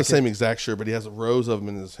black jacket. Not the same exact shirt, but he has rows of them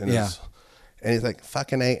in his. And he's like,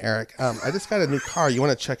 "Fucking A, Eric. I just got a new car. You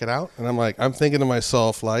want to check it out?" And I'm thinking to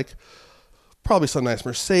myself, like, probably some nice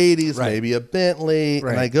Mercedes, right, maybe a Bentley.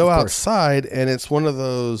 Right. And I go outside, and it's one of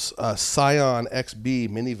those Scion XB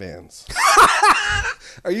minivans.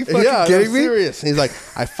 Are you fucking kidding me? Serious. And he's like,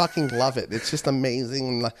 "I fucking love it. It's just amazing."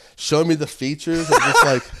 And like, show me the features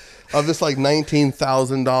of this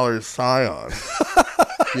 $19,000 Scion.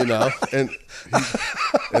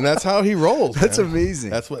 And that's how he rolls. That's man.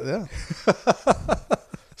 Amazing. That's what, yeah.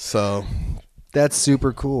 So that's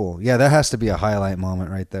super cool. Yeah, that has to be a highlight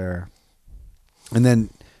moment right there. And then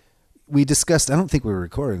we discussed, I don't think we were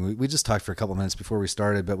recording. We just talked for a couple minutes before we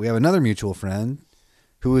started, but we have another mutual friend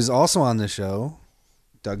who is also on the show,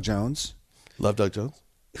 Doug Jones. Love Doug Jones.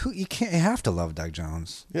 You have to love Doug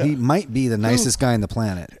Jones. Yeah. He might be the nicest guy on the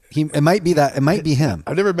planet. It might be him.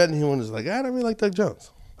 I've never met anyone who's like, I don't really like Doug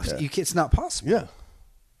Jones. Yeah. It's not possible. Yeah.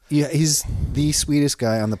 Yeah, he's the sweetest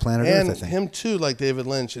guy on the planet Earth, I think. And him too, like David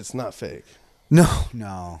Lynch, it's not fake. No.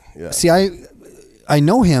 Yeah. See, I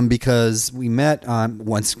know him because we met on,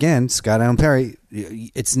 once again, Scott Allen Perry.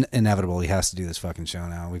 It's inevitable. He has to do this fucking show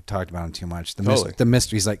now. We've talked about him too much. The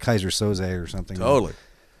mystery's like Kaiser Soze or something. Totally.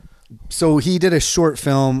 So he did a short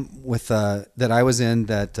film with that I was in,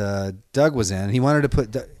 that Doug was in. He wanted to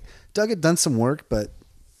put Doug had done some work, but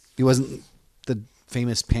he wasn't the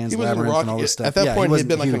famous Pan's Labyrinth and all this stuff. At that point, he had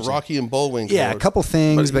been like in Rocky and Bullwinkle. Yeah, a couple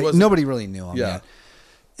things, but nobody really knew him yet.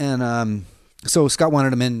 And so Scott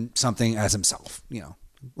wanted him in something as himself,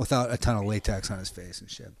 without a ton of latex on his face and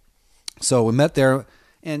shit. So we met there,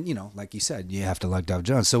 and like you said, you have to like Doug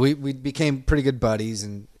Jones. So we became pretty good buddies,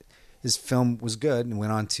 and his film was good, and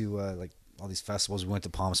went on to like all these festivals. We went to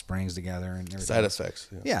Palm Springs together and everything. Side Effects.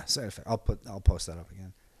 Yeah, Side Effects. I'll post that up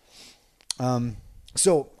again.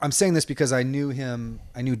 So I'm saying this because I knew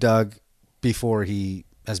Doug before he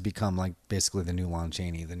has become like basically the new Lon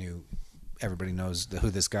Chaney, everybody knows who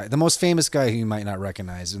this guy, the most famous guy who you might not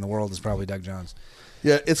recognize in the world is probably Doug Jones.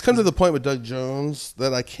 Yeah, it's come to the point with Doug Jones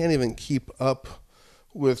that I can't even keep up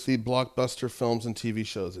with the blockbuster films and TV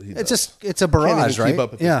shows that he does. It's a barrage, right? Keep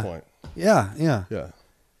up at this point. Yeah.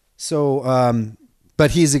 So,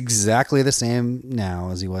 but he's exactly the same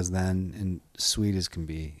now as he was then, and sweet as can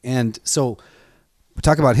be. And so we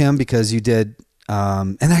talk about him because you did,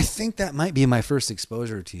 and I think that might be my first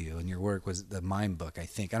exposure to you and your work was the Mime book. I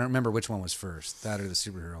don't remember which one was first, that or the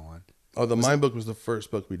superhero one. Oh, the Mime book was the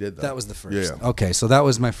first book we did, though. That was the first. Yeah. Okay, so that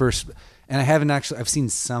was my first, and I've seen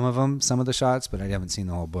some of the shots, but I haven't seen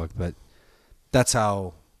the whole book. But that's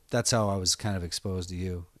how I was kind of exposed to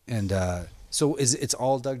you. And so it's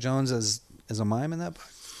all Doug Jones as a mime in that book?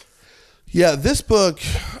 Yeah, this book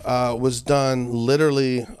was done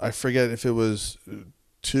literally, I forget if it was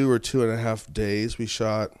 2 or 2.5 days. We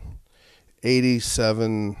shot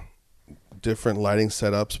 87 different lighting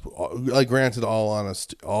setups, like granted all in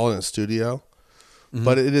a studio. Mm-hmm.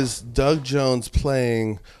 But it is Doug Jones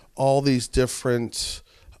playing all these different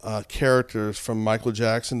characters, from Michael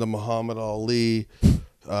Jackson to Muhammad Ali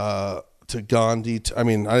to Gandhi. I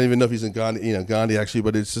don't even know if he's in Gandhi actually,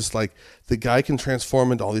 but it's just like the guy can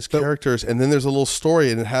transform into all these characters, and then there's a little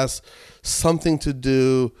story, and it has something to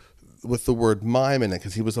do with the word mime in it,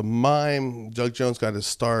 because he was a mime. Doug Jones got his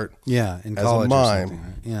start in as college a mime. Or something,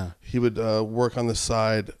 right? Yeah, he would work on the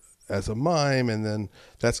side as a mime, and then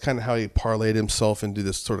that's kind of how he parlayed himself into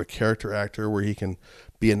this sort of character actor where he can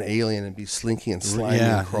be an alien and be slinky and slimy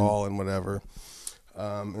Yeah. and crawl and whatever.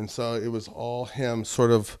 And so it was all him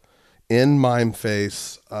sort of in mime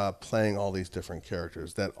face, playing all these different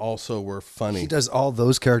characters that also were funny. He does all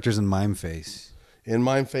those characters in mime face. In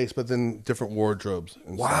mime face, but then different wardrobes.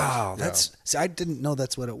 And Wow, such. that's see, I didn't know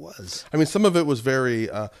that's what it was. I mean, some of it was very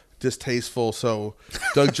distasteful. So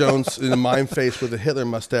Doug Jones in a mime face with a Hitler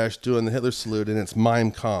mustache doing the Hitler salute, and it's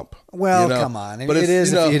mime comp. Well, you know? come on, But it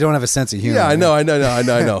is if you don't have a sense of humor. Yeah, I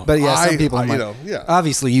know. But yeah, some people, might, you know, yeah.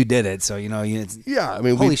 Obviously, you did it, so it's, Yeah, I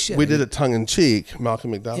mean, Holy we shit, we man. did it tongue in cheek.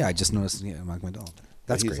 Malcolm McDowell. yeah. I just noticed, Mike McDonald.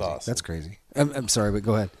 That's He's crazy. awesome. That's crazy. I'm sorry, but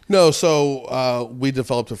go ahead. No, so we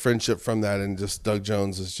developed a friendship from that, and just Doug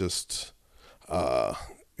Jones is just, over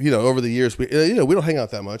the years we don't hang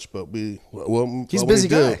out that much, but He's a when busy we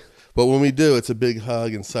do, guy. But when we do, it's a big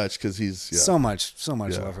hug and such because he's So much Yeah.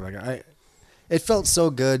 love for that guy. It felt so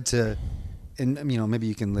good to, and maybe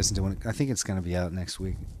you can listen to it. I think it's going to be out next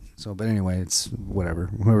week. So, but anyway, it's whatever.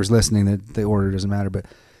 Whoever's listening, the order doesn't matter. But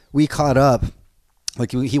we caught up.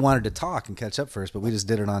 Like he wanted to talk and catch up first, but we just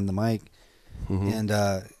did it on the mic. And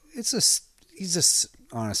he's just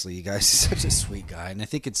honestly, you guys, he's such a sweet guy, and I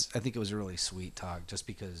think it was a really sweet talk, just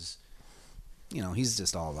because. He's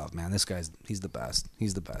just all love, man. This guy's, he's the best.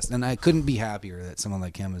 He's the best. And I couldn't be happier that someone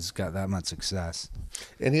like him has got that much success.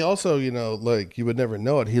 And he also, like you would never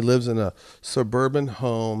know it. He lives in a suburban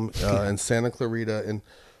home in Santa Clarita. And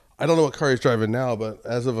I don't know what car he's driving now, but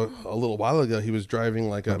as of a little while ago, he was driving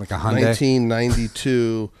like a Hyundai?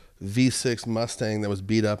 1992 V6 Mustang that was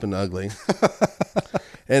beat up and ugly.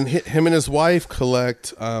 And him and his wife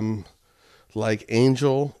collect like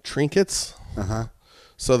angel trinkets. Uh-huh.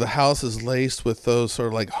 So the house is laced with those sort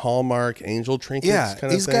of like Hallmark angel trinkets. Yeah, kind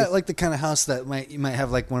of he's things. got like the kind of house that you might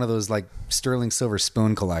have like one of those like sterling silver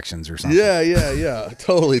spoon collections or something. Yeah.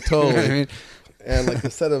 Totally. You know what I mean? And like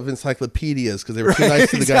a set of encyclopedias because they were too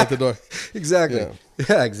nice to the guy at the door. Exactly.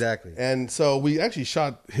 Yeah, exactly. And so we actually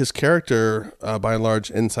shot his character by and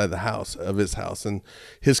large inside the house of his house, and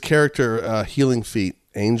his character Healing Feet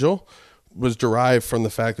Angel was derived from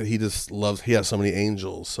the fact that he just loves. He has so many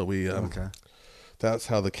angels. So we Okay. That's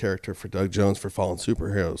how the character for Doug Jones for Fallen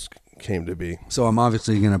Superheroes came to be. So I'm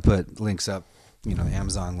obviously going to put links up, the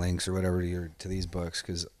Amazon links or whatever to these books,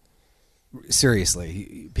 because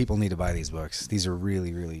seriously, people need to buy these books. These are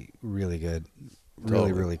really, really, really good. Really,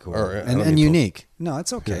 Totally. really cool. Or, I don't and need unique. No,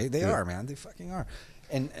 it's okay. Yeah, They yeah. are, man. They fucking are.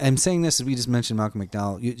 And I'm saying this, we just mentioned Malcolm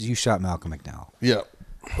McDowell. You shot Malcolm McDowell, Yeah.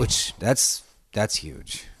 which that's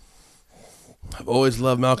huge. I've always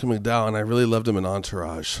loved Malcolm McDowell, and I really loved him in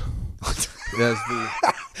Entourage.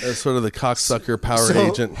 as sort of the cocksucker power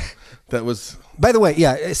agent that was. By the way,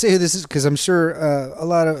 yeah, I say this is because I'm sure a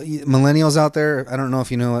lot of millennials out there, I don't know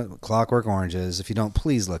if you know what Clockwork Orange is. If you don't,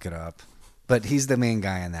 please look it up. But he's the main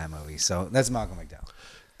guy in that movie. So that's Malcolm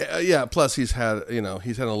McDowell. Yeah. Plus, he's had an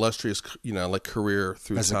illustrious like career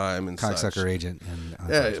through As a time and cocksucker such. agent. And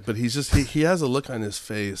Yeah, but he's just he has a look on his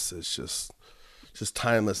face that's just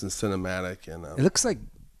timeless and cinematic, and it looks like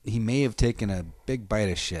he may have taken a big bite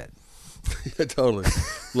of shit. yeah, totally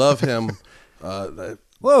love him.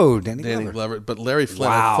 Whoa, Danny Danny Glover. Glover, but Larry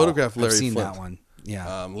Flint. Wow. I photographed Larry I've seen Flint. that one.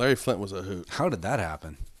 Yeah. Larry Flint was a hoot. How did that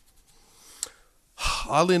happen?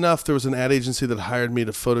 Oddly enough, there was an ad agency that hired me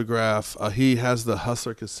to photograph. He has the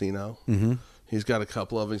Hustler Casino. Mm-hmm. He's got a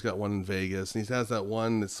couple of them. He's got one in Vegas, and he has that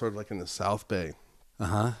one that's sort of like in the South Bay.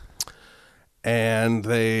 Uh-huh. And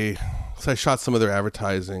so I shot some of their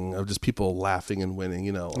advertising of just people laughing and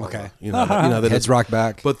winning. Okay. That Heads rock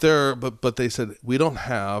back. But they said we don't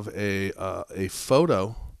have a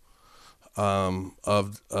photo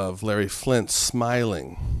of Larry Flint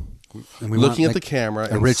smiling. And we looking want, at the camera,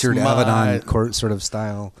 a and Richard smile- Avedon court sort of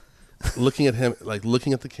style. looking at him, like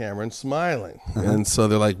looking at the camera and smiling. Uh-huh. And so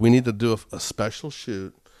they're like, we need to do a special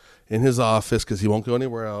shoot in his office because he won't go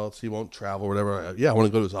anywhere else. He won't travel, whatever. Yeah, I want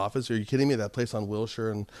to go to his office. Are you kidding me? That place on Wilshire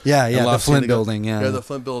and Yeah, and the Los Flint Angeles. building. Yeah, the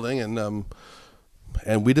Flint building,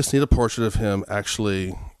 and we just need a portrait of him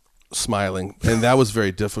actually smiling, and that was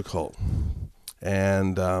very difficult.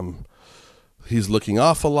 And he's looking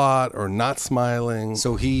off a lot or not smiling.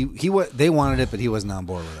 So they wanted it, but he wasn't on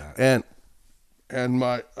board with that. And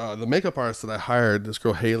my the makeup artist that I hired, this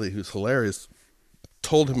girl Haley, who's hilarious,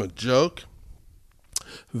 told him a joke,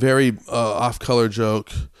 very off-color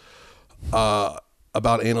joke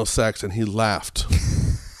about anal sex, and he laughed.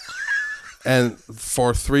 And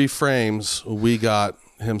for 3 frames, we got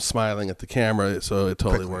him smiling at the camera, so it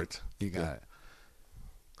totally worked. You got it.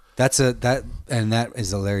 That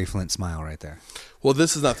is a Larry Flint smile right there. Well,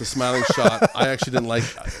 this is not the smiling shot. I actually didn't like.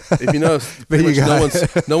 If you notice, pretty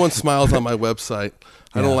much no one smiles on my website.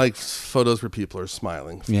 I don't like photos where people are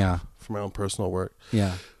smiling. Yeah, for my own personal work.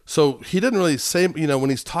 Yeah. So he didn't really say. When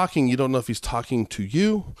he's talking, you don't know if he's talking to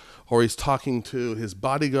you or he's talking to his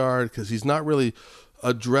bodyguard because he's not really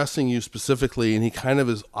addressing you specifically, and he kind of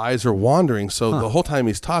his eyes are wandering. So the whole time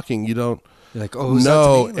he's talking, you don't. You're like, oh,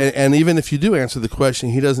 no, and even if you do answer the question,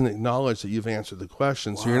 he doesn't acknowledge that you've answered the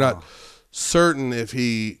question. So you're not certain if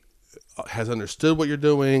he has understood what you're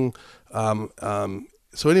doing. So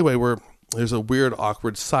anyway, there's a weird,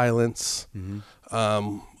 awkward silence.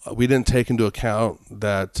 Mm-hmm. We didn't take into account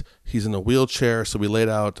that he's in a wheelchair, so we laid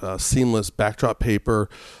out seamless backdrop paper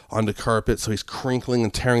onto carpet, so he's crinkling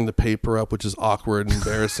and tearing the paper up, which is awkward and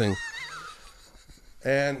embarrassing.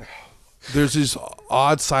 And there's these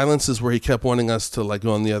odd silences where he kept wanting us to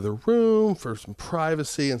go in the other room for some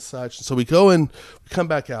privacy and such. So we go in, we come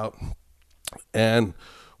back out, and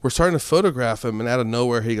we're starting to photograph him, and out of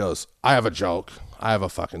nowhere he goes, "I have a joke. I have a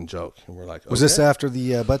fucking joke." And we're like, okay. Was this after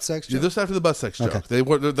the butt sex joke? Yeah, this after the butt sex joke. There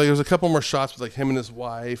was a couple more shots with him and his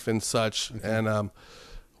wife and such. Okay. And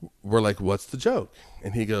we're like, "What's the joke?"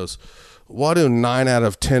 And he goes, "What do 9 out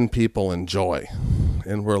of 10 people enjoy?"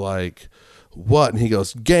 And we're like, "What?" And he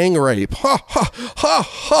goes, "Gang rape." Ha, ha, ha,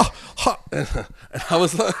 ha, ha. And I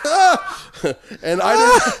was like, ah! And I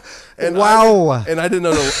didn't, and wow. I didn't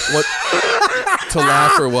know what to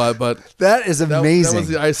laugh or what, but that is amazing. That was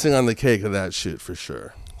the icing on the cake of that shoot for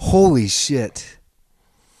sure. Holy shit!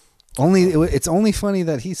 It's only funny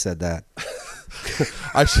that he said that.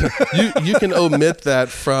 You can omit that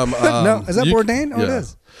from. No, is that Bourdain? Oh, it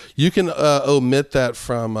is. You can omit that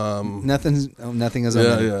from. Nothing is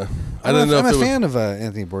omitted. Yeah. I don't know. I'm a fan of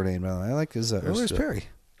Anthony Bourdain. By the way, I like his. Where's Perry?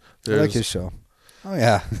 I like his show. Oh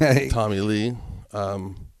yeah, Tommy Lee,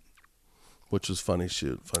 which was fun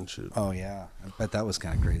shoot. Oh yeah, I bet that was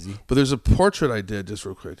kind of crazy. But there's a portrait I did just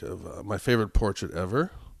real quick of my favorite portrait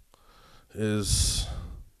ever is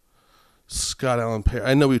Scott Allen Perry.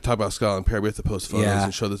 I know we talked about Scott Allen Perry. We have to post photos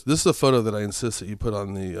and show this. This is a photo that I insist that you put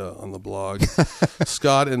on the blog.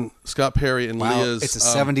 Scott Perry and Leah's. It's a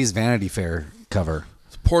 70s Vanity Fair cover.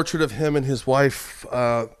 It's a portrait of him and his wife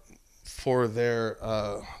for their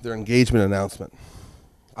engagement announcement.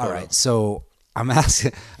 All right, so I'm going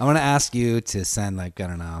to ask you to send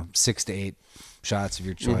 6 to 8 shots of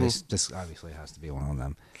your choice. Mm-hmm. This obviously has to be one of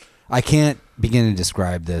them. I can't begin to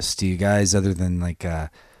describe this to you guys other than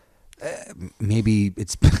maybe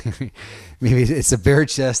it's a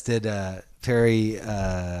bare-chested Perry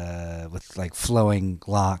with flowing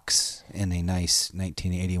locks and a nice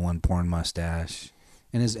 1981 porn mustache,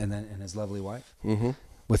 and his lovely wife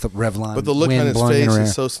with a Revlon. But the look on his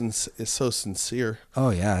face is so sincere.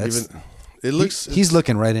 Oh yeah, he's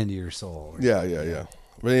looking right into your soul. Right? Yeah.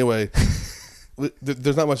 But anyway.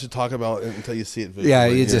 There's not much to talk about until you see it visually. Yeah,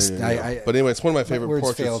 you but anyway, it's one of my favorite words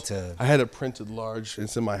portraits. I had it printed large.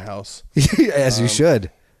 It's in my house. As you should.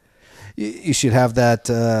 You should have that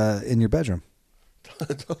in your bedroom.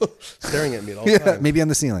 Staring at me all the time. Maybe on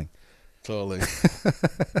the ceiling. Totally.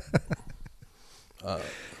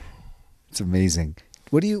 It's amazing.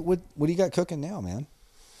 What do you got cooking now, man?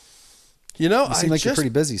 You seem like you're pretty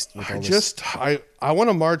busy with all this. I want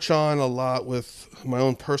to march on a lot with my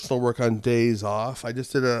own personal work on days off. I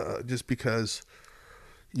just did just because,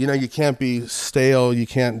 you can't be stale. You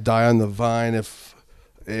can't die on the vine if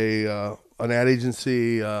an ad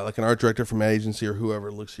agency, like an art director from an agency or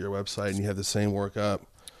whoever looks at your website and you have the same work up.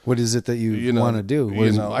 What is it that you want to do?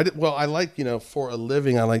 I like, for a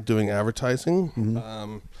living, I like doing advertising.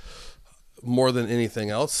 Mm-hmm. More than anything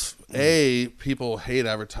else. People hate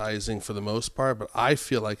advertising for the most part, but I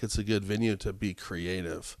feel like it's a good venue to be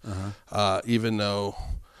creative. Even though,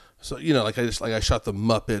 I shot the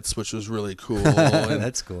Muppets, which was really cool.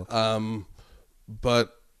 That's cool.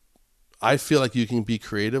 But I feel like you can be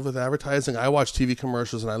creative with advertising. I watch TV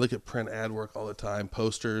commercials and I look at print ad work all the time,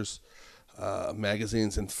 posters,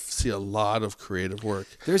 magazines, and see a lot of creative work.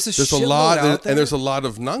 There's a lot out there. And there's a lot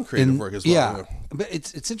of non-creative work as well. Yeah, but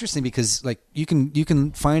it's interesting because you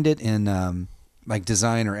can find it in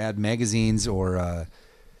design or ad magazines or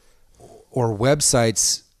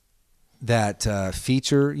websites that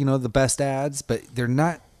feature the best ads, but they're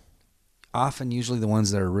not often usually the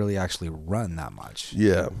ones that are really actually run that much.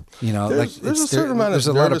 Yeah. There's a certain amount there's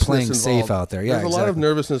of a lot of nervousness playing involved. safe out there. Yeah, there's a lot of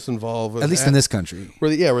nervousness involved. At least in this country. Where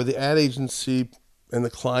the ad agency and the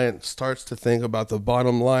client starts to think about the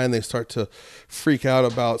bottom line. They start to freak out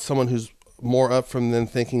about someone who's more up from them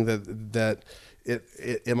thinking that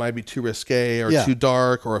it might be too risque or Yeah. too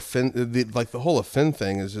dark or like the whole offend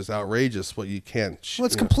thing is just outrageous. What you can't. Well,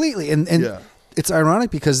 it's completely and Yeah. it's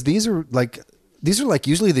ironic because these are like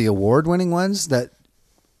usually the award-winning ones that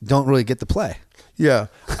don't really get the play. Yeah,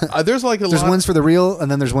 there's like There's ones for the real,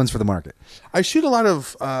 and then there's ones for the market. I shoot a lot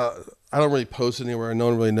of. I don't really post anywhere. No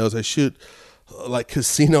one really knows. I shoot like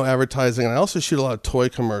casino advertising, and I also shoot a lot of toy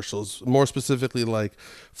commercials. More specifically, like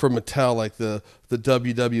for Mattel, like the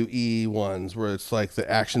WWE ones, where it's like the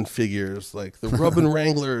action figures, like the Rubber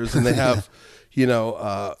Wranglers, and they have,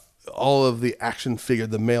 all of the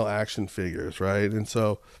the male action figures, right? And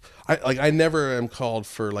so, I never am called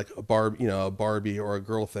for like a Barbie or a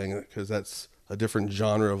girl thing because that's a different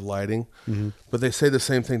genre of lighting. But they say the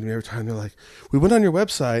same thing to me every time. They're like, we went on your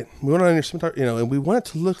website, we went on your, and we want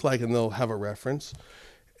it to look like, and they'll have a reference.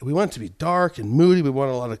 We want it to be dark and moody. We want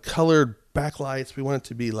a lot of colored backlights. We want it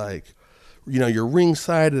to be like, you're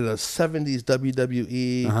ringside at a 70s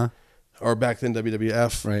WWE or back then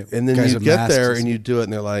WWF. Right. And then Guys you with get there masks. and you do it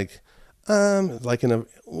and they're like,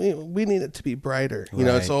 we need it to be brighter. It's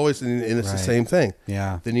Right. always, and it's the Right. same thing.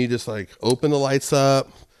 Yeah. Then you just like open the lights up,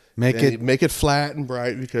 Make it flat and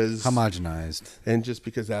bright because homogenized. and just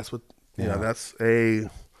because that's what Yeah. that's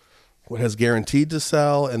what has guaranteed to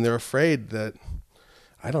sell, and they're afraid that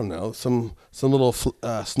I don't know some little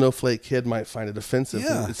snowflake kid might find it offensive.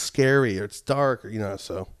 Yeah. It's scary or it's dark or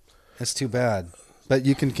so. That's too bad. But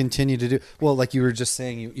you can continue to do well, like you were just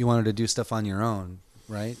saying. You wanted to do stuff on your own,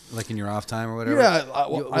 right? Like in your off time or whatever. Yeah,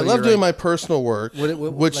 I love doing my personal work, what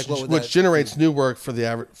which would which that generates new work for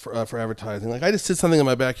the for advertising. Like I just did something in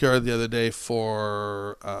my backyard the other day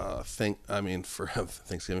for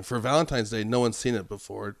Thanksgiving, for Valentine's Day. No one's seen it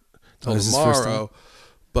before till this is the first tomorrow,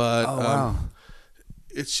 but Oh wow,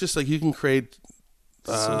 it's just like you can create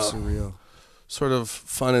so surreal. sort of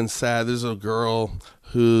fun and sad. There's a girl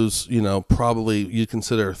who's, probably you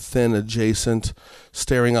consider thin adjacent,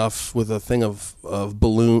 staring off with a thing of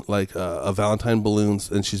balloon, like a Valentine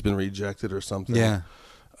balloons, and she's been rejected or something. Yeah.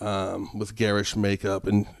 With garish makeup.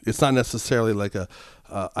 And it's not necessarily like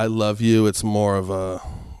I love you. It's more of a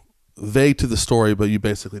vague to the story, but you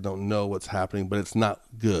basically don't know what's happening, but it's not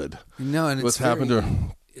good. No, and What's it's happened to her.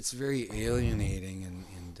 It's very alienating and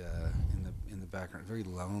in the background, very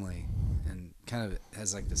lonely, and kind of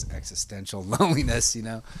has like this existential loneliness, in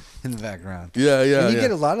the background. Yeah. And you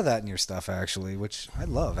get a lot of that in your stuff, actually, which I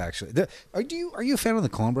love. Actually, are you a fan of the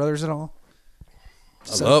Coen Brothers at all?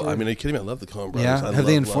 Are you kidding me? I love the Coen Brothers. Yeah. I Have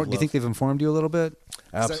they love, informed? Do you think they've informed you a little bit?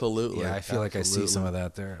 Absolutely. Yeah, I feel like I see some of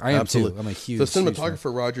that there. I am Absolutely. too. I'm a huge. The huge fan.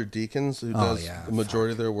 cinematographer Roger Deakins, who does the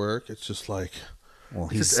majority of their work, it's just like, Well,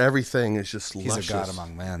 it's just everything is just he's luscious. a god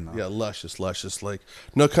among men, though. Yeah, luscious. Like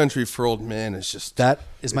No Country for Old Men is just That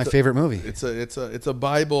is my favorite movie. It's a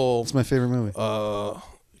Bible. It's my favorite movie.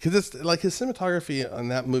 Because it's like his cinematography on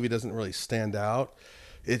that movie doesn't really stand out.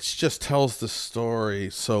 It just tells the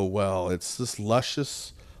story so well. It's this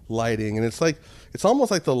luscious lighting, and it's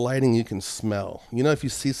almost like the lighting you can smell. If you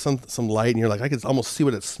see some light and you're like, I can almost see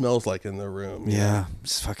what it smells like in the room. Yeah,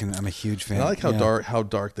 I'm a huge fan. And I like how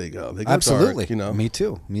dark they go. They go Absolutely. dark, Me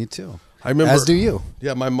too. I remember, as do you.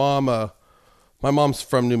 Yeah, my mom's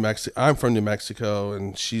from New Mexico. I'm from New Mexico,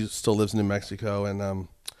 and she still lives in New Mexico. And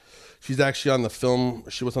she's actually on the film.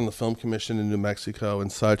 She was on the film commission in New Mexico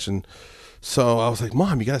and such. And so I was like,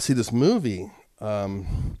 Mom, you got to see this movie.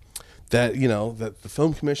 That the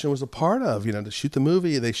film commission was a part of, to shoot the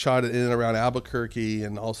movie. They shot it in and around Albuquerque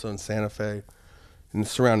and also in Santa Fe and the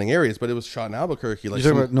surrounding areas, but it was shot in Albuquerque. You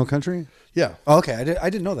talking about No Country? Yeah. Oh, okay, I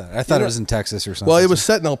didn't know that. I thought it was in Texas or something. Well, it was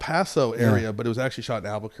set in El Paso area, but it was actually shot in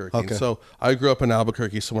Albuquerque. Okay. So I grew up in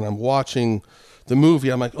Albuquerque, so when I'm watching the movie,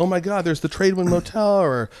 I'm like, oh my God, there's the Tradewind Motel,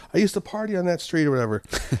 or I used to party on that street or whatever.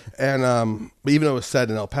 And but even though it was set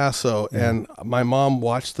in El Paso, and my mom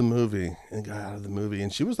watched the movie and got out of the movie,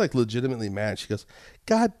 and she was like legitimately mad. She goes,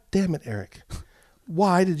 God damn it, Eric.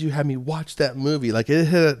 Why did you have me watch that movie? Like it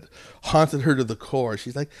had haunted her to the core.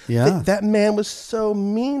 She's like, that man was so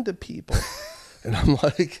mean to people. And I'm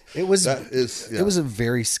like, it was it was a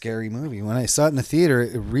very scary movie. When I saw it in the theater,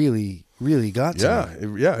 it really got to me. It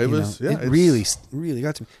really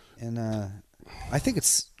got to me. And I think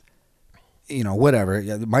it's whatever.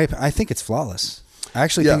 I think it's flawless. I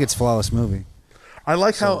actually think it's a flawless movie. I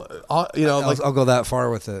like how I'll go that far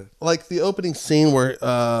with it. Like the opening scene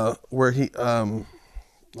where he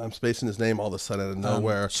I'm spacing his name all of a sudden out of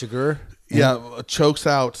nowhere. Chigurh? Chokes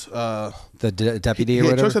out the deputy or he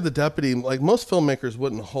whatever. chokes out the deputy. Like most filmmakers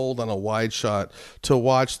wouldn't hold on a wide shot to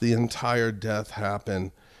watch the entire death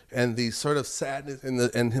happen and the sort of sadness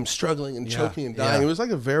and him struggling and choking and dying. Yeah. It was like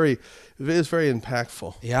it was very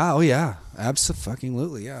impactful. Yeah. Oh yeah.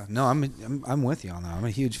 Absolutely. Yeah. No, I'm with you on that. I'm a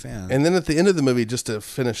huge fan. And then at the end of the movie, just to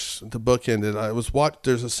finish the book ended,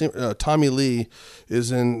 there's a scene, Tommy Lee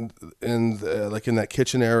is in that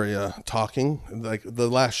kitchen area talking, like the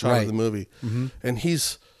last shot of the movie, and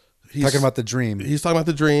he's talking about the dream. He's talking about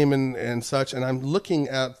the dream and such. And I'm looking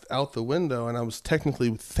out the window, and I was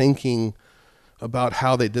technically thinking about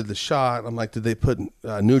how they did the shot. I'm like, did they put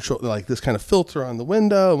neutral, like this kind of filter on the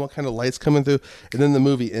window, and what kind of light's coming through? And then the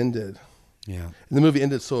movie ended. Yeah. And the movie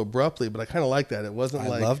ended so abruptly, but I kind of liked that. It wasn't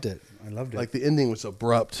I loved it. Like the ending was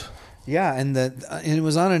abrupt. Yeah, and it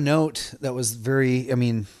was on a note that was very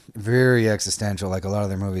existential, like a lot of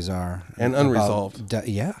their movies are, and unresolved.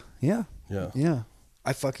 Yeah.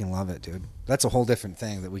 I fucking love it, dude. That's a whole different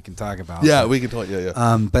thing that we can talk about. Yeah, we can talk. Yeah.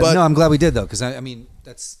 But no, I'm glad we did though, because I mean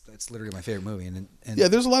that's literally my favorite movie. And yeah,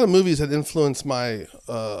 there's a lot of movies that influence my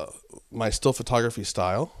my still photography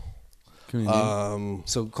style.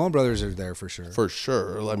 So Coen Brothers are there for sure. For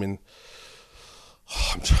sure. I mean,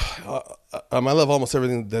 I love almost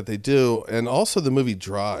everything that they do, and also the movie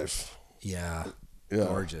Drive. Yeah.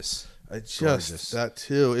 Gorgeous. Gorgeous. That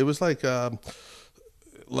too. It was like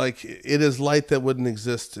it is light that wouldn't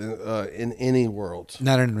exist in any world.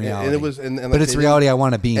 Not in reality. And it was, but it's reality I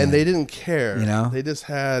want to be in. And they didn't care. You know, they just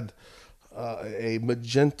had a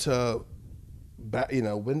magenta,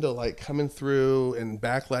 window light coming through and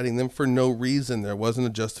backlighting them for no reason. There wasn't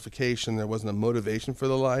a justification. There wasn't a motivation for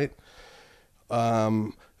the light.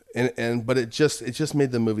 But it just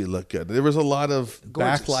made the movie look good. There was a lot of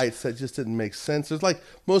backlights that just didn't make sense. There's like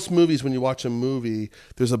most movies, when you watch a movie,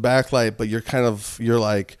 there's a backlight, but you're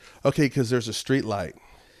like, okay, because there's a street light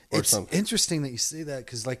or something. It's interesting that you say that,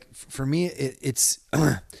 because like for me, it's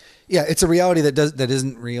yeah, it's a reality that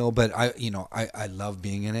isn't real, but I love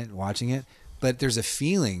being in it, watching it. But there's a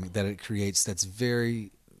feeling that it creates that's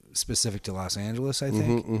very specific to Los Angeles, I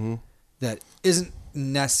think, that isn't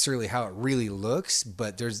necessarily how it really looks,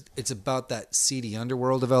 but it's about that seedy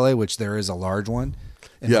underworld of LA, which there is a large one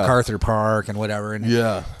in MacArthur Park and whatever. And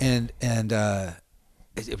that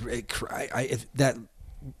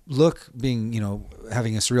look being,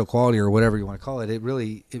 having a surreal quality or whatever you want to call it, it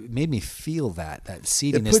made me feel that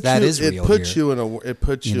seediness that is real. It puts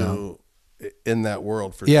you in that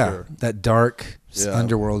world for sure. That dark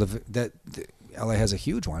underworld of that. LA has a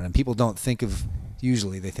huge one, and people don't think of.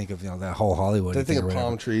 Usually they think of that whole Hollywood. They think of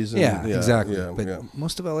palm trees. And, exactly. But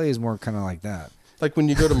most of LA is more kind of like that. Like when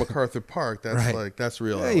you go to MacArthur Park, that's that's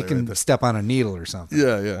real. Yeah, LA, you can step on a needle or something.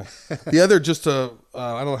 Yeah. The other, I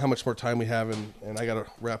don't know how much more time we have, and I got to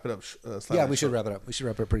wrap it up. We should wrap it up. We should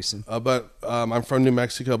wrap it up pretty soon. But I'm from New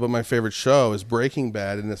Mexico, but my favorite show is Breaking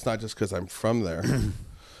Bad, and it's not just because I'm from there,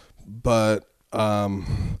 but.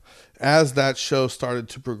 As that show started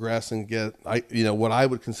to progress and get, what I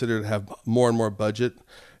would consider to have more and more budget,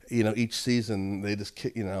 each season they just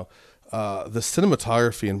kick, the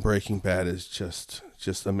cinematography in Breaking Bad is just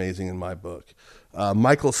amazing in my book.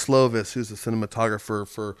 Michael Slovis, who's the cinematographer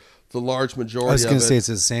for the large majority of it. I was going to say, it's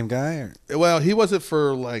the same guy? Or? Well, he was it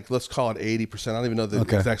for let's call it 80%. I don't even know the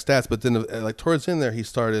exact stats, but then towards the end there, he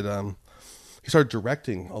started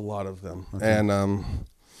directing a lot of them. Okay. And,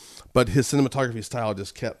 but his cinematography style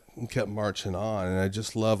just kept marching on, and I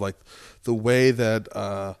just love the way that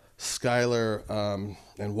Skyler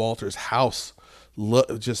and Walter's house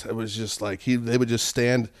looked. It was just like they would just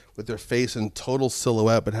stand with their face in total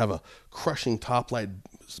silhouette, but have a crushing top light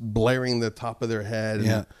blaring the top of their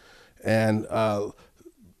head. And CBS,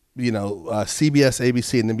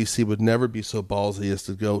 ABC, and NBC would never be so ballsy as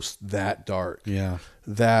to go that dark,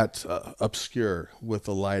 that obscure with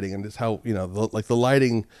the lighting, and just how the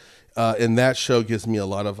lighting. And that show gives me a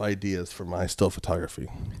lot of ideas for my still photography.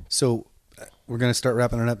 So we're going to start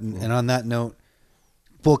wrapping it up. And on that note,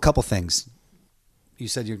 a couple things. You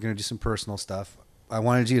said you're going to do some personal stuff. I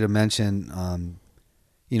wanted you to mention,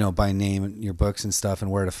 by name your books and stuff and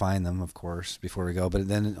where to find them, of course, before we go. But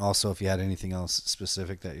then also if you had anything else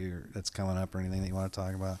specific that's coming up or anything that you want to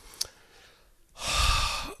talk about.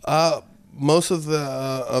 Most of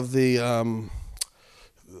the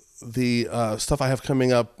stuff I have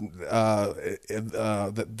coming up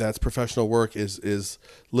that's professional work is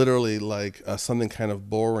literally like something kind of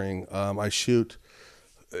boring. I shoot.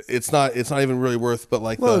 It's not even really worth, but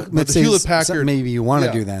the Hewlett Packard. Maybe you want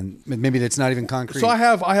to do then. Maybe that's not even concrete. So I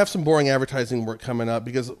have some boring advertising work coming up,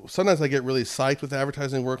 because sometimes I get really psyched with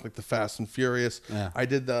advertising work, like the Fast and Furious. Yeah. I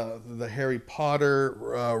did the Harry Potter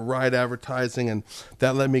ride advertising, and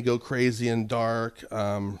that let me go crazy and dark.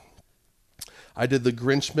 I did the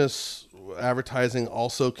Grinchmas advertising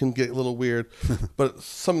also can get a little weird, but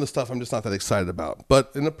some of the stuff I'm just not that excited about.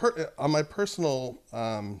 But on my personal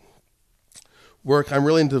work, I'm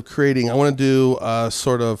really into creating. I want to do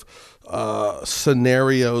sort of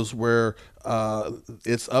scenarios where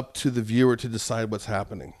it's up to the viewer to decide what's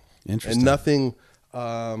happening. Interesting. And nothing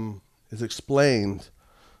is explained.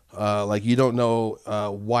 Like you don't know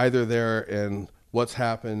why they're there and what's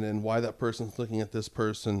happened and why that person's looking at this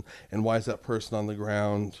person and why is that person on the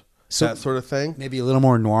ground, So that sort of thing. Maybe a little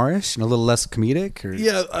more noirish and a little less comedic? Or?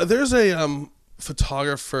 Yeah, there's a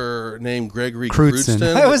photographer named Gregory Crutzen.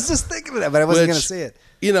 Crutzen. I was just thinking of that, but I wasn't Which, going to say it.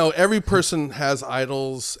 You know, every person has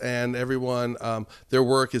idols, and everyone, their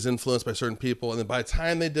work is influenced by certain people, and then by the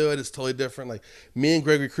time they do it, it's totally different. Like me and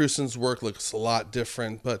Gregory Crutzen's work looks a lot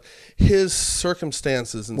different, but his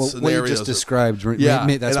circumstances and scenarios. What you just described, yeah,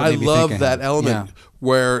 that's and what I made me love think of that him. element Yeah.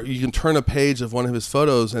 where you can turn a page of one of his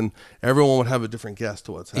photos, and everyone would have a different guess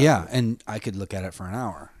to what's happening. Yeah, and I could look at it for an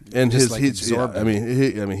hour. And just he's absorb yeah,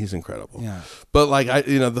 it. I mean, he's incredible. Yeah. But like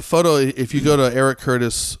the photo, if you go to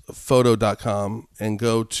ericcurtisphoto.com and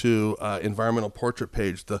go to environmental portrait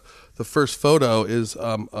page, the first photo is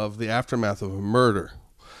of the aftermath of a murder,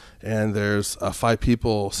 and there's 6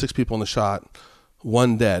 people in the shot,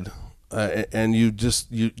 1 dead, and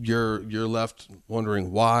you're left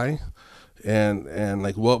wondering why, and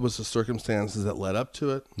like what was the circumstances that led up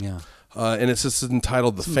to it. Yeah. And it's just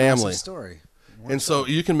entitled "The It's a Family." massive story. And so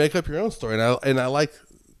you can make up your own story, and I like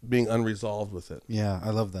being unresolved with it. Yeah, I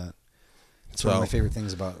love that. It's one of my favorite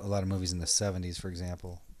things about a lot of movies in the 70s, for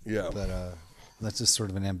example. Yeah. But that's just sort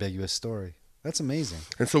of an ambiguous story. That's amazing.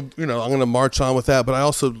 And so, I'm going to march on with that, but I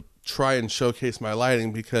also try and showcase my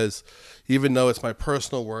lighting because even though it's my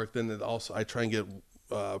personal work, then I try and get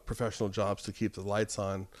professional jobs to keep the lights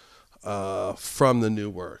on from the new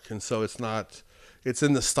work. And so it's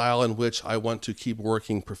in the style in which I want to keep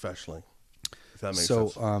working professionally. If that makes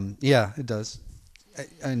sense. Yeah, it does.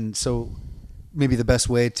 And so maybe the best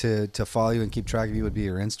way to follow you and keep track of you would be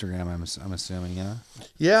your Instagram, I'm assuming, yeah?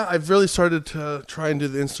 Yeah, I've really started to try and do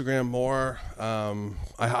the Instagram more.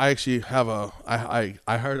 I actually have I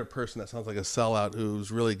hired a person that sounds like a sellout who's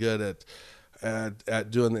really good at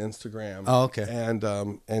doing the Instagram. Oh, okay.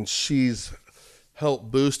 And she's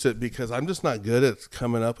helped boost it because I'm just not good at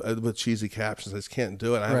coming up with cheesy captions. I just can't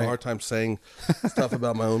do it. I have a hard time saying stuff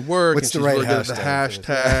about my own work. What's and the she's right really good at the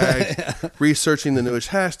hashtag, researching the newest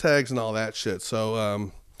hashtags and all that shit.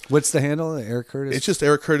 So what's the handle? Eric Curtis? it's just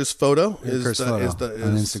Eric Curtis Photo Eric is Curtis the Photo on is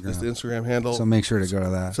Instagram. the Instagram handle. So make sure to go to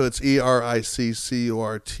that. So it's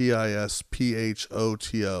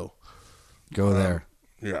ERICCURTISPHOTO. Go there.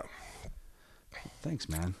 Yeah. Thanks,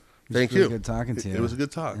 man. It was Thank really you. Good talking to you. It was a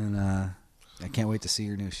good talk. And I can't wait to see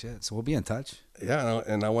your new shit. So we'll be in touch. Yeah,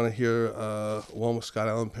 and I want to hear one with Scott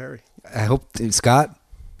Allen Perry. I hope, Scott,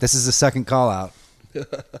 this is the second call out.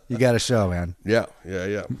 You got a show, man. Yeah.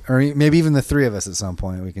 Or maybe even the 3 of us at some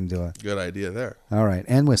point we can do it. Good idea there. All right.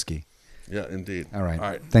 And whiskey. Yeah, indeed. All right.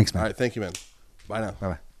 All right. Thanks, man. All right. Thank you, man. Bye now.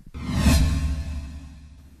 Bye-bye.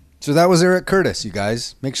 So that was Eric Curtis, you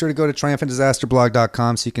guys. Make sure to go to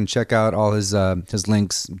triumphantdisasterblog.com so you can check out all his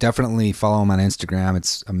links. Definitely follow him on Instagram.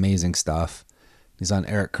 It's amazing stuff. He's on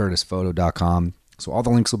ericcurtisphoto.com. So all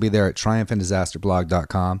the links will be there at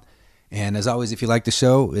triumphantdisasterblog.com. And as always, if you like the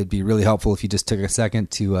show, it'd be really helpful if you just took a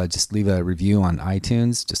second to just leave a review on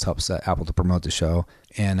iTunes. Just helps Apple to promote the show.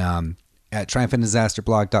 And at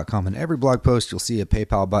triumphantdisasterblog.com, in every blog post, you'll see a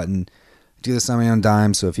PayPal button. I do this on my own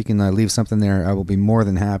dime, so if you can leave something there, I will be more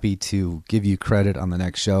than happy to give you credit on the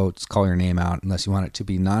next show. Just call your name out. Unless you want it to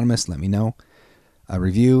be anonymous, let me know. A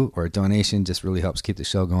review or a donation just really helps keep the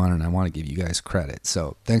show going, and I want to give you guys credit.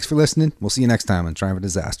 So thanks for listening. We'll see you next time on Triumph of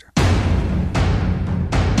Disaster.